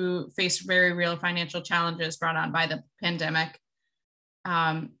immigrants who face very real financial challenges brought on by the pandemic.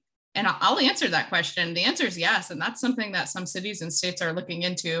 And I'll answer that question. The answer is yes, and that's something that some cities and states are looking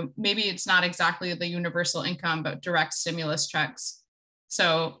into. Maybe it's not exactly the universal income, but direct stimulus checks.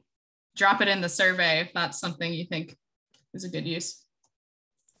 So drop it in the survey if that's something you think is a good use.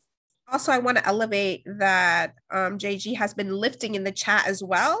 Also, I want to elevate that JG has been lifting in the chat as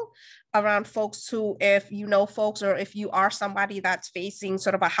well around folks who, if you know folks, or if you are somebody that's facing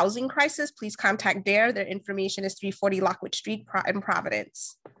sort of a housing crisis, please contact DARE. Their information is 340 Lockwood Street in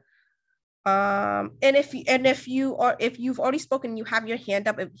Providence. And if you've already spoken, you have your hand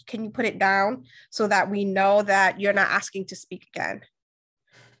up, can you put it down so that we know that you're not asking to speak again?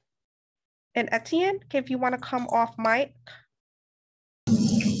 And Etienne, if you want to come off mic.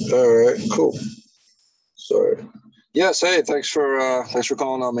 All right, cool. Sorry. Yes, hey, thanks for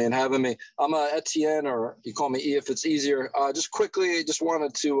calling on me and having me. I'm Etienne, or you call me E if it's easier. Just quickly, just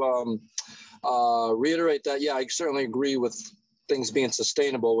wanted to reiterate that, yeah, I certainly agree with things being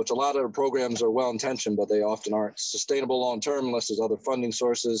sustainable, which a lot of the programs are well-intentioned, but they often aren't sustainable long-term unless there's other funding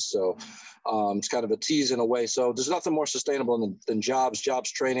sources. So it's kind of a tease in a way. So there's nothing more sustainable than jobs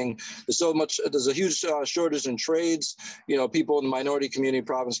training. There's a huge shortage in trades. You know, people in the minority community,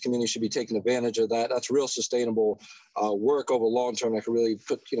 Providence community should be taking advantage of that. That's real sustainable work over long-term that could really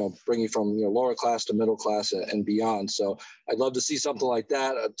bring you from, lower class to middle class and beyond. So I'd love to see something like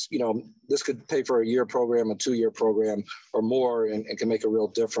that. This could pay for a year program, a 2-year program or more, and can make a real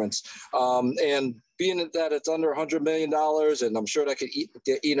difference. And being that it's under $100 million, and I'm sure that could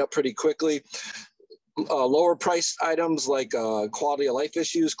get eaten up pretty quickly, lower priced items like quality of life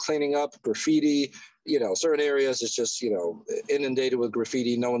issues, cleaning up, graffiti, certain areas it's just, inundated with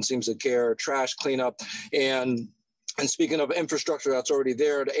graffiti. No one seems to care. Trash cleanup. And speaking of infrastructure that's already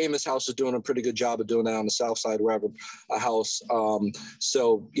there, the Amos House is doing a pretty good job of doing that on the south side, wherever a house.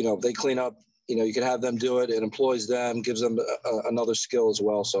 So, they clean up. You can have them do it. It employs them, gives them another skill as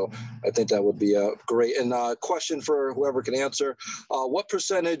well. So I think that would be great. And question for whoever can answer, what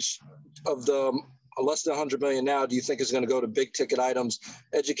percentage of the less than 100 million now do you think is going to go to big ticket items,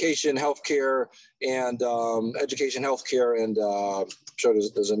 education, healthcare, and I'm sure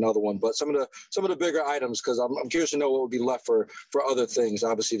there's another one, but some of the bigger items, because I'm curious to know what would be left for other things.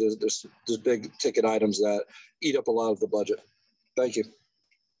 Obviously, there's big ticket items that eat up a lot of the budget. Thank you.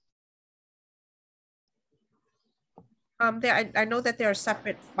 I know that there are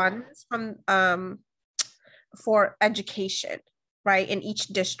separate funds from for education, right? And each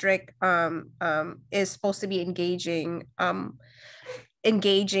district is supposed to be engaging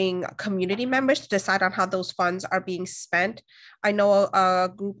community members to decide on how those funds are being spent. I know a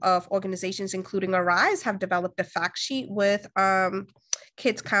group of organizations, including Arise, have developed a fact sheet with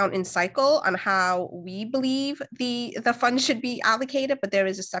Kids Count and Cycle on how we believe the funds should be allocated, but there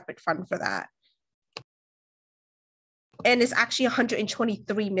is a separate fund for that. And it's actually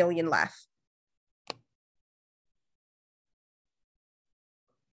 123 million left.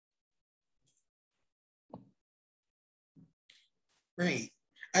 Great.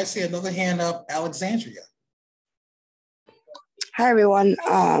 I see another hand up, Alexandria. Hi, everyone.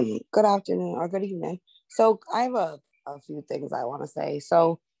 Good afternoon or good evening. So I have a few things I want to say.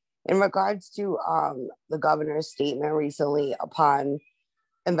 So in regards to the governor's statement recently upon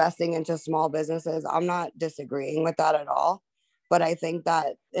investing into small businesses, I'm not disagreeing with that at all. But I think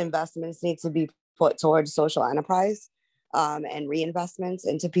that investments need to be put towards social enterprise and reinvestments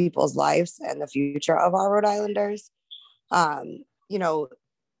into people's lives and the future of our Rhode Islanders.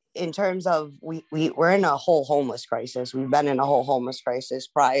 In terms of we're in a whole homeless crisis. We've been in a whole homeless crisis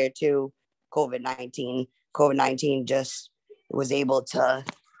prior to COVID-19. COVID-19 just was able to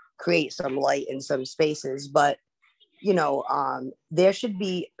create some light in some spaces, but there should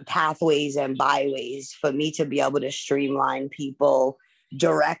be pathways and byways for me to be able to streamline people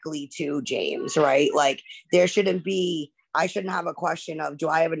directly to James, right? Like I shouldn't have a question of, do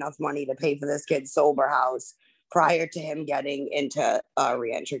I have enough money to pay for this kid's sober house prior to him getting into a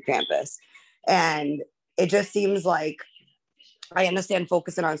reentry campus? And it just seems like, I understand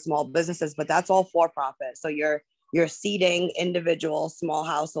focusing on small businesses, but that's all for profit. So you're seeding individual small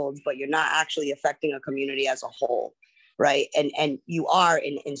households, but you're not actually affecting a community as a whole. Right. And you are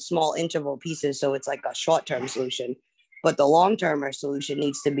in small interval pieces. So it's like a short-term solution. But the long-term solution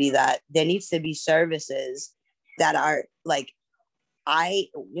needs to be that there needs to be services that are like,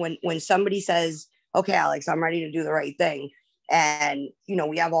 when somebody says, okay, Alex, I'm ready to do the right thing. And,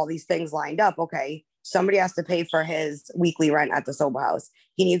 we have all these things lined up. Okay. Somebody has to pay for his weekly rent at the sober house.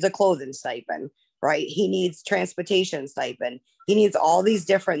 He needs a clothing stipend, right? He needs transportation stipend. He needs all these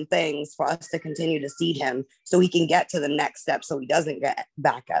different things for us to continue to seed him so he can get to the next step so he doesn't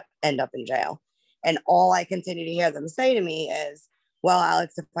end up in jail. And all I continue to hear them say to me is, well,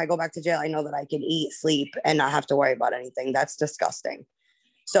 Alex, if I go back to jail, I know that I can eat, sleep, and not have to worry about anything. That's disgusting.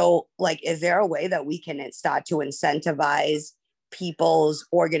 So, is there a way that we can start to incentivize people's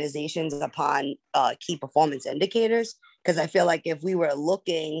organizations upon key performance indicators? Because I feel like if we were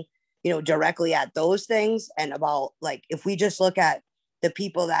looking directly at those things, and about if we just look at the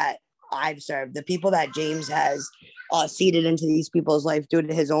people that I've served, the people that James has seeded into these people's life due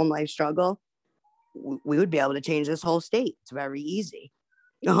to his own life struggle, we would be able to change this whole state. It's very easy.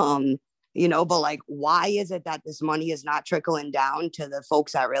 you know, but like, why is it that this money is not trickling down to the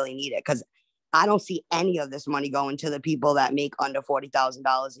folks that really need it? Because I don't see any of this money going to the people that make under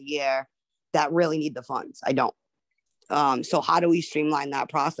 $40,000 a year that really need the funds. I don't. So how do we streamline that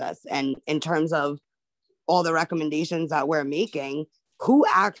process? And in terms of all the recommendations that we're making, who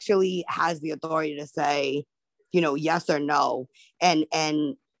actually has the authority to say, you know, yes or no? And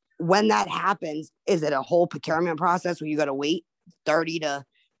when that happens, is it a whole procurement process where you got to wait 30 to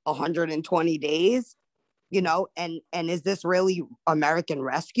 120 days? You know, and is this really American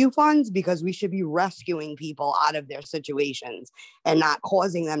Rescue Funds? Because we should be rescuing people out of their situations and not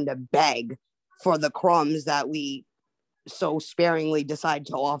causing them to beg for the crumbs that we so sparingly decide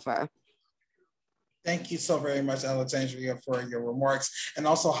to offer. Thank you so very much, Alexandria, for your remarks and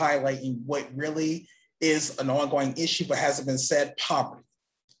also highlighting what really is an ongoing issue but hasn't been said: poverty.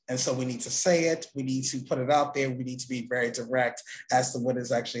 And so we need to say it, we need to put it out there, we need to be very direct as to what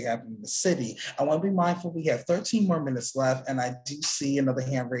is actually happening in the city. I want to be mindful we have 13 more minutes left, and I do see another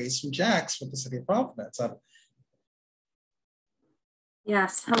hand raised from Jax with the City of Providence.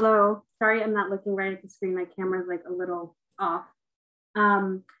 Yes, hello. Sorry, I'm not looking right at the screen. My camera's like a little off.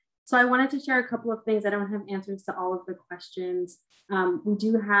 So I wanted to share a couple of things. I don't have answers to all of the questions. We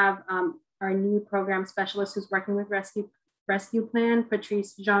do have our new program specialist who's working with Rescue Plan,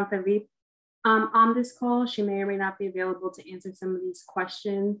 Patrice Jean-Philippe, on this call. She may or may not be available to answer some of these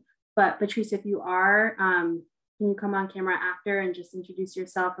questions. But Patrice, if you are, can you come on camera after and just introduce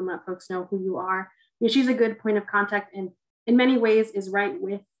yourself and let folks know who you are? Yeah, she's a good point of contact and in many ways is right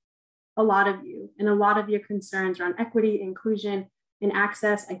with a lot of you and a lot of your concerns around equity, inclusion, and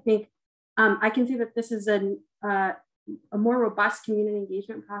access. I think I can see that this is a more robust community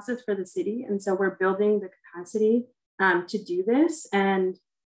engagement process for the city. And so we're building the capacity to do this. And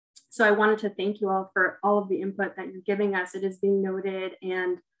so I wanted to thank you all for all of the input that you're giving us. It is being noted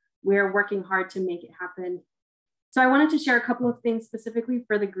and we're working hard to make it happen. So I wanted to share a couple of things specifically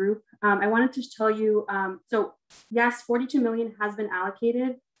for the group. I wanted to tell you, so yes, 42 million has been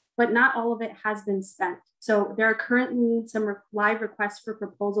allocated, but not all of it has been spent. So there are currently some live requests for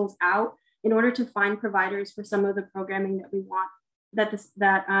proposals out in order to find providers for some of the programming that we want, that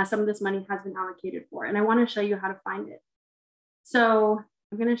some of this money has been allocated for. And I want to show you how to find it. So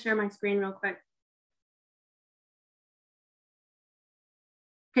I'm going to share my screen real quick.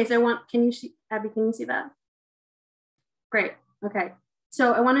 Okay, so Abby, can you see that? Great, okay.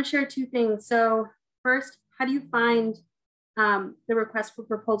 So I want to share two things. So first, how do you find the requests for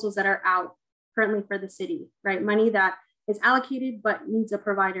proposals that are out currently for the city, right? Money that is allocated but needs a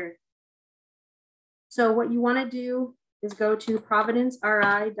provider. So what you want to do is go to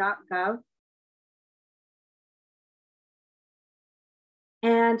providenceri.gov.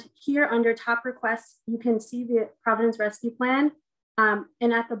 And here under top requests, you can see the Providence Rescue Plan. And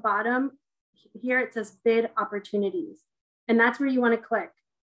at the bottom here, it says bid opportunities. And that's where you want to click.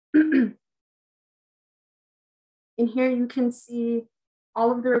 And here you can see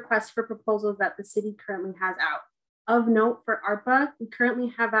all of the requests for proposals that the city currently has out. Of note for ARPA, we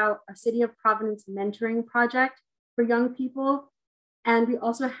currently have out a City of Providence mentoring project for young people. And we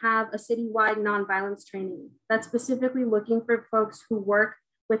also have a citywide nonviolence training that's specifically looking for folks who work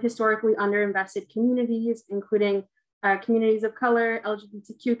with historically underinvested communities, including communities of color,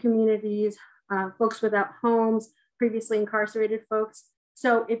 LGBTQ communities, folks without homes, previously incarcerated folks.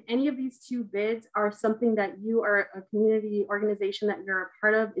 So if any of these two bids are something that you or a community organization that you're a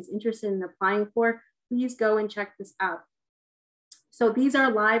part of is interested in applying for, please go and check this out. So these are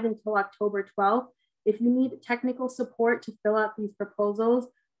live until October 12th. If you need technical support to fill out these proposals,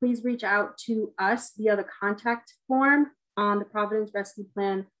 please reach out to us via the contact form on the Providence Rescue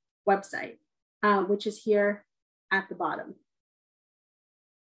Plan website, which is here at the bottom.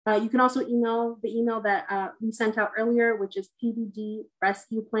 You can also email the email that we sent out earlier, which is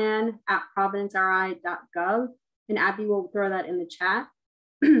pbdrescueplan@providenceri.gov, and Abby will throw that in the chat.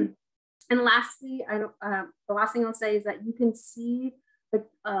 And lastly, the last thing I'll say is that you can see the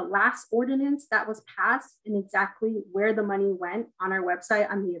last ordinance that was passed and exactly where the money went on our website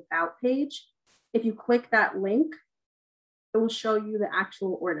on the About page. If you click that link, it will show you the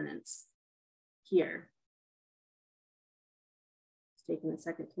actual ordinance here. It's taking a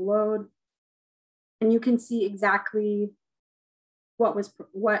second to load. And you can see exactly what was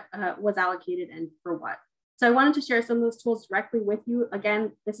allocated and for what. So I wanted to share some of those tools directly with you.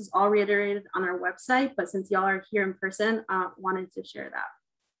 Again, this is all reiterated on our website, but since y'all are here in person, wanted to share that.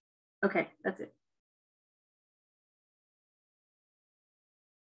 Okay, that's it.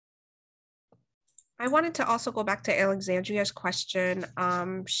 I wanted to also go back to Alexandria's question.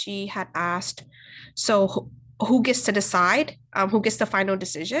 She had asked, so who gets to decide, who gets the final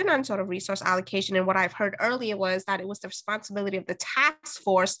decision on sort of resource allocation. And what I've heard earlier was that it was the responsibility of the task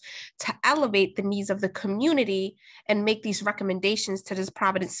force to elevate the needs of the community and make these recommendations to this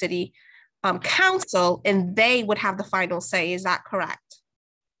Providence City Council, and they would have the final say. Is that correct?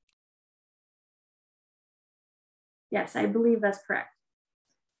 Yes, I believe that's correct.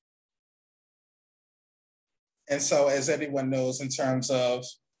 And so, as everyone knows, in terms of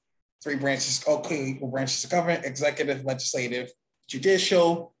three branches, equal branches of government: executive, legislative,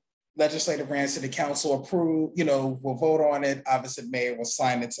 judicial. Legislative branch of the council approve, will vote on it. Obviously, mayor will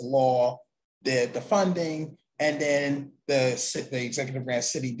sign it to law, the funding, and then the executive branch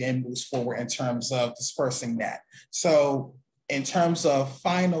city then moves forward in terms of dispersing that. So in terms of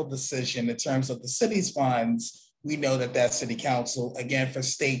final decision, in terms of the city's funds, we know that city council, again, for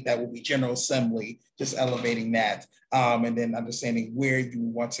state, that will be General Assembly, just elevating that. And then understanding where you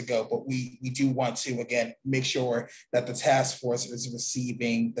want to go. But we do want to, again, make sure that the task force is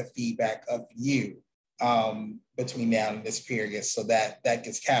receiving the feedback of you between now and this period, so that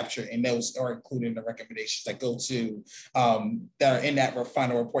gets captured, and those are included in the recommendations that go to, that are in that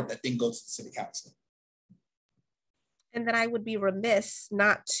final report that then goes to the city council. And then I would be remiss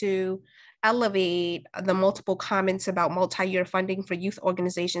not to elevate the multiple comments about multi-year funding for youth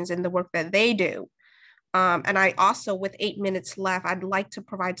organizations and the work that they do. And I also, with 8 minutes left, I'd like to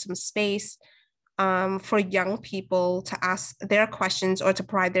provide some space for young people to ask their questions or to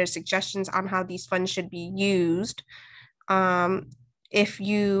provide their suggestions on how these funds should be used. If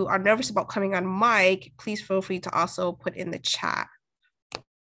you are nervous about coming on mic, please feel free to also put in the chat.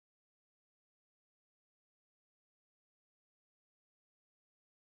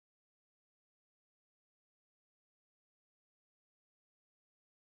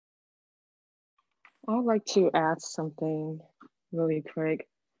 I'd like to add something really quick.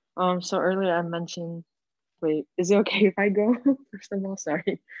 So earlier I mentioned, wait, is it okay if I go? First of all,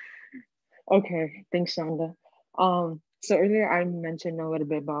 sorry. Okay, thanks, Shonda. So earlier I mentioned a little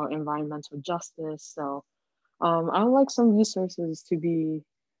bit about environmental justice. So I would like some resources to be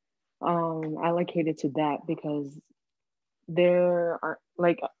allocated to that, because there are,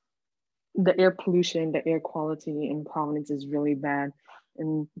 like, the air pollution, the air quality in Providence is really bad.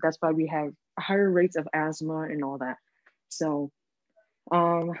 And that's why we have higher rates of asthma and all that. So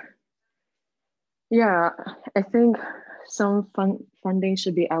yeah, I think some funding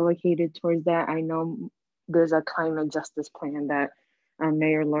should be allocated towards that. I know there's a climate justice plan that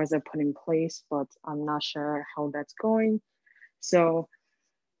Mayor Larza put in place, but I'm not sure how that's going. So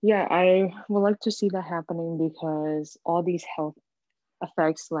yeah, I would like to see that happening, because all these health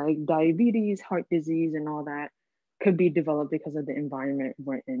effects like diabetes, heart disease, and all that could be developed because of the environment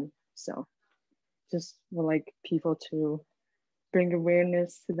we're in. So just would like people to bring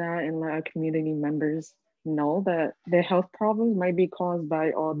awareness to that and let our community members know that their health problems might be caused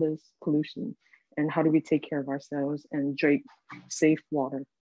by all this pollution, and how do we take care of ourselves and drink safe water.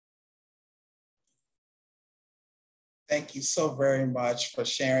 Thank you so very much for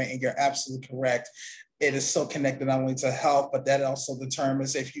sharing, and you're absolutely correct. It is so connected not only to health, but that also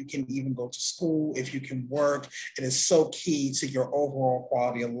determines if you can even go to school, if you can work. It is so key to your overall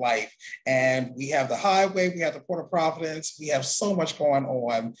quality of life. And we have the highway, we have the Port of Providence, we have so much going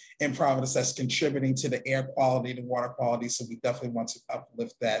on in Providence that's contributing to the air quality, the water quality. So we definitely want to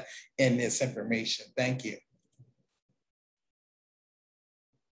uplift that in this information. Thank you.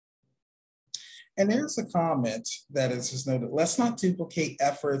 And there's a comment that is just noted: let's not duplicate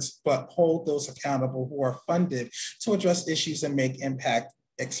efforts, but hold those accountable who are funded to address issues and make impact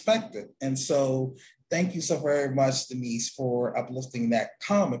expected. And so thank you so very much, Denise, for uplifting that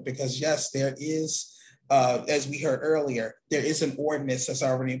comment, because yes, there is, as we heard earlier, there is an ordinance that's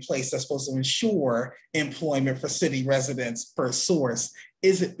already in place that's supposed to ensure employment for city residents per source.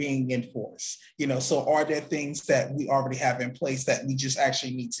 Is it being enforced? So are there things that we already have in place that we just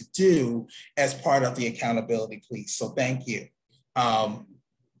actually need to do as part of the accountability, please? So thank you. And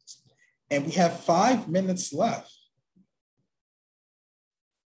we have 5 minutes left.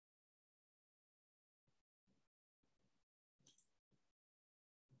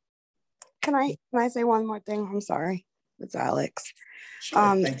 Can I say one more thing? I'm sorry. It's Alex.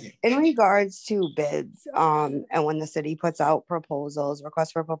 Sure, thank you. In regards to bids, and when the city puts out proposals,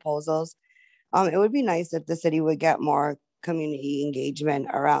 requests for proposals, it would be nice if the city would get more community engagement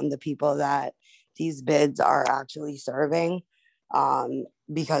around the people that these bids are actually serving.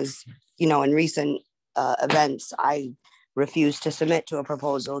 Because, in recent events, I refused to submit to a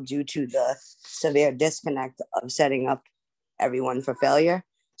proposal due to the severe disconnect of setting up everyone for failure.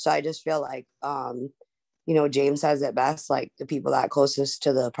 So I just feel like, James says it best, like the people that are closest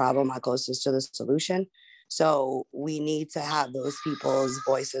to the problem are closest to the solution. So we need to have those people's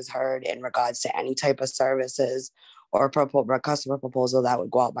voices heard in regards to any type of services or customer proposal that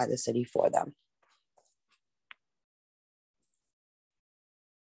would go out by the city for them.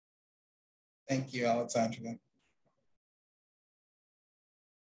 Thank you, Alexandra.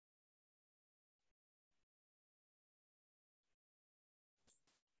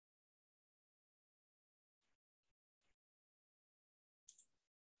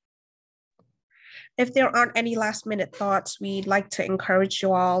 If there aren't any last minute thoughts, we'd like to encourage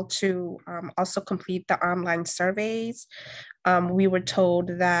you all to also complete the online surveys. We were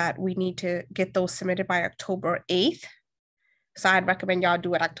told that we need to get those submitted by October 8th. So I'd recommend y'all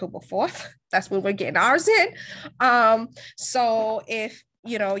do it October 4th. That's when we're getting ours in. So if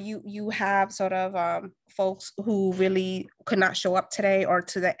you have sort of folks who really could not show up today or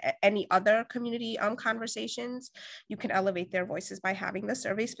to any other community conversations, you can elevate their voices by having the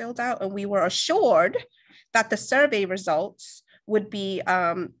surveys filled out. And we were assured that the survey results would be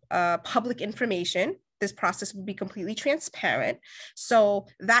public information. This process would be completely transparent. So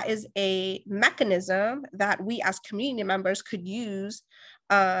that is a mechanism that we as community members could use,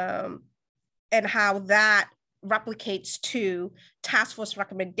 and how that replicates to task force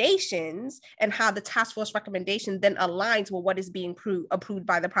recommendations, and how the task force recommendation then aligns with what is being approved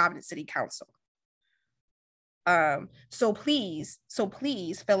by the Providence City Council. So please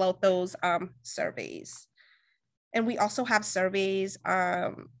fill out those surveys. And we also have surveys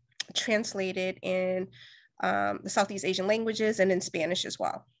translated in the Southeast Asian languages and in Spanish as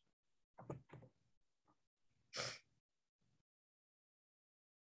well.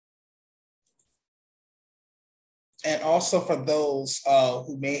 And also for those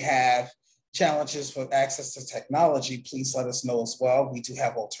who may have challenges with access to technology, please let us know as well. We do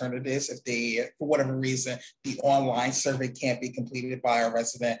have alternatives. If they, for whatever reason, the online survey can't be completed by a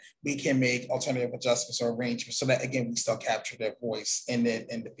resident, we can make alternative adjustments or arrangements so that, again, we still capture their voice in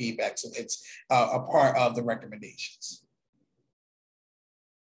the feedback. So it's a part of the recommendations.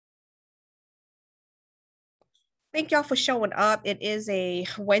 Thank y'all for showing up. It is a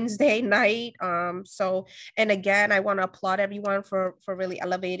Wednesday night. And again, I want to applaud everyone for really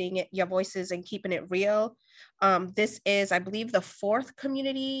elevating your voices and keeping it real. This is, I believe, the fourth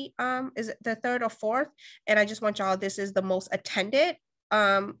community, is it the third or fourth? And I just want y'all, this is the most attended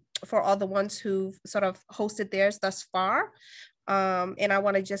for all the ones who've sort of hosted theirs thus far. And I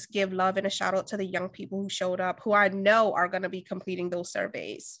want to just give love and a shout out to the young people who showed up, who I know are going to be completing those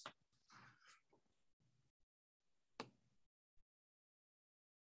surveys.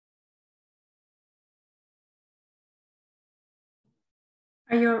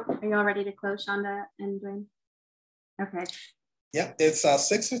 Are you all ready to close, Shonda and Dwayne? Okay. Yep, it's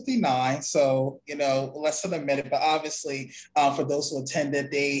 6:59, so less than a minute. But obviously, for those who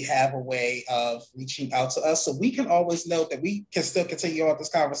attended, they have a way of reaching out to us, so we can always know that we can still continue on this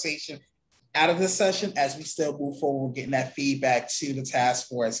conversation out of this session as we still move forward, getting that feedback to the task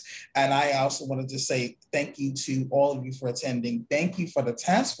force. And I also wanted to say thank you to all of you for attending. Thank you for the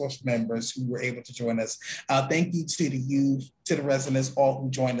task force members who were able to join us. Thank you to the youth, to the residents, all who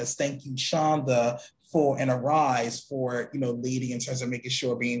joined us. Thank you, Shonda, and Arise for leading in terms of making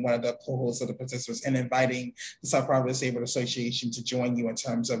sure, being one of the co-hosts of the participants, and inviting the South Providence Disabled Association to join you in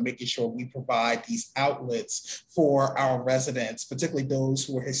terms of making sure we provide these outlets for our residents, particularly those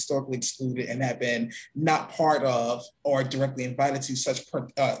who are historically excluded and have been not part of or directly invited to such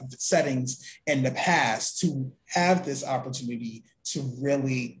settings in the past, to have this opportunity to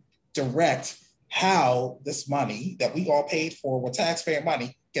really direct how this money that we all paid for with taxpayer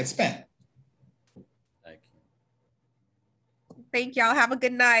money gets spent. Thank y'all. Have a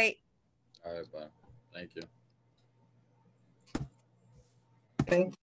good night. All right, bye. Thank you. Thank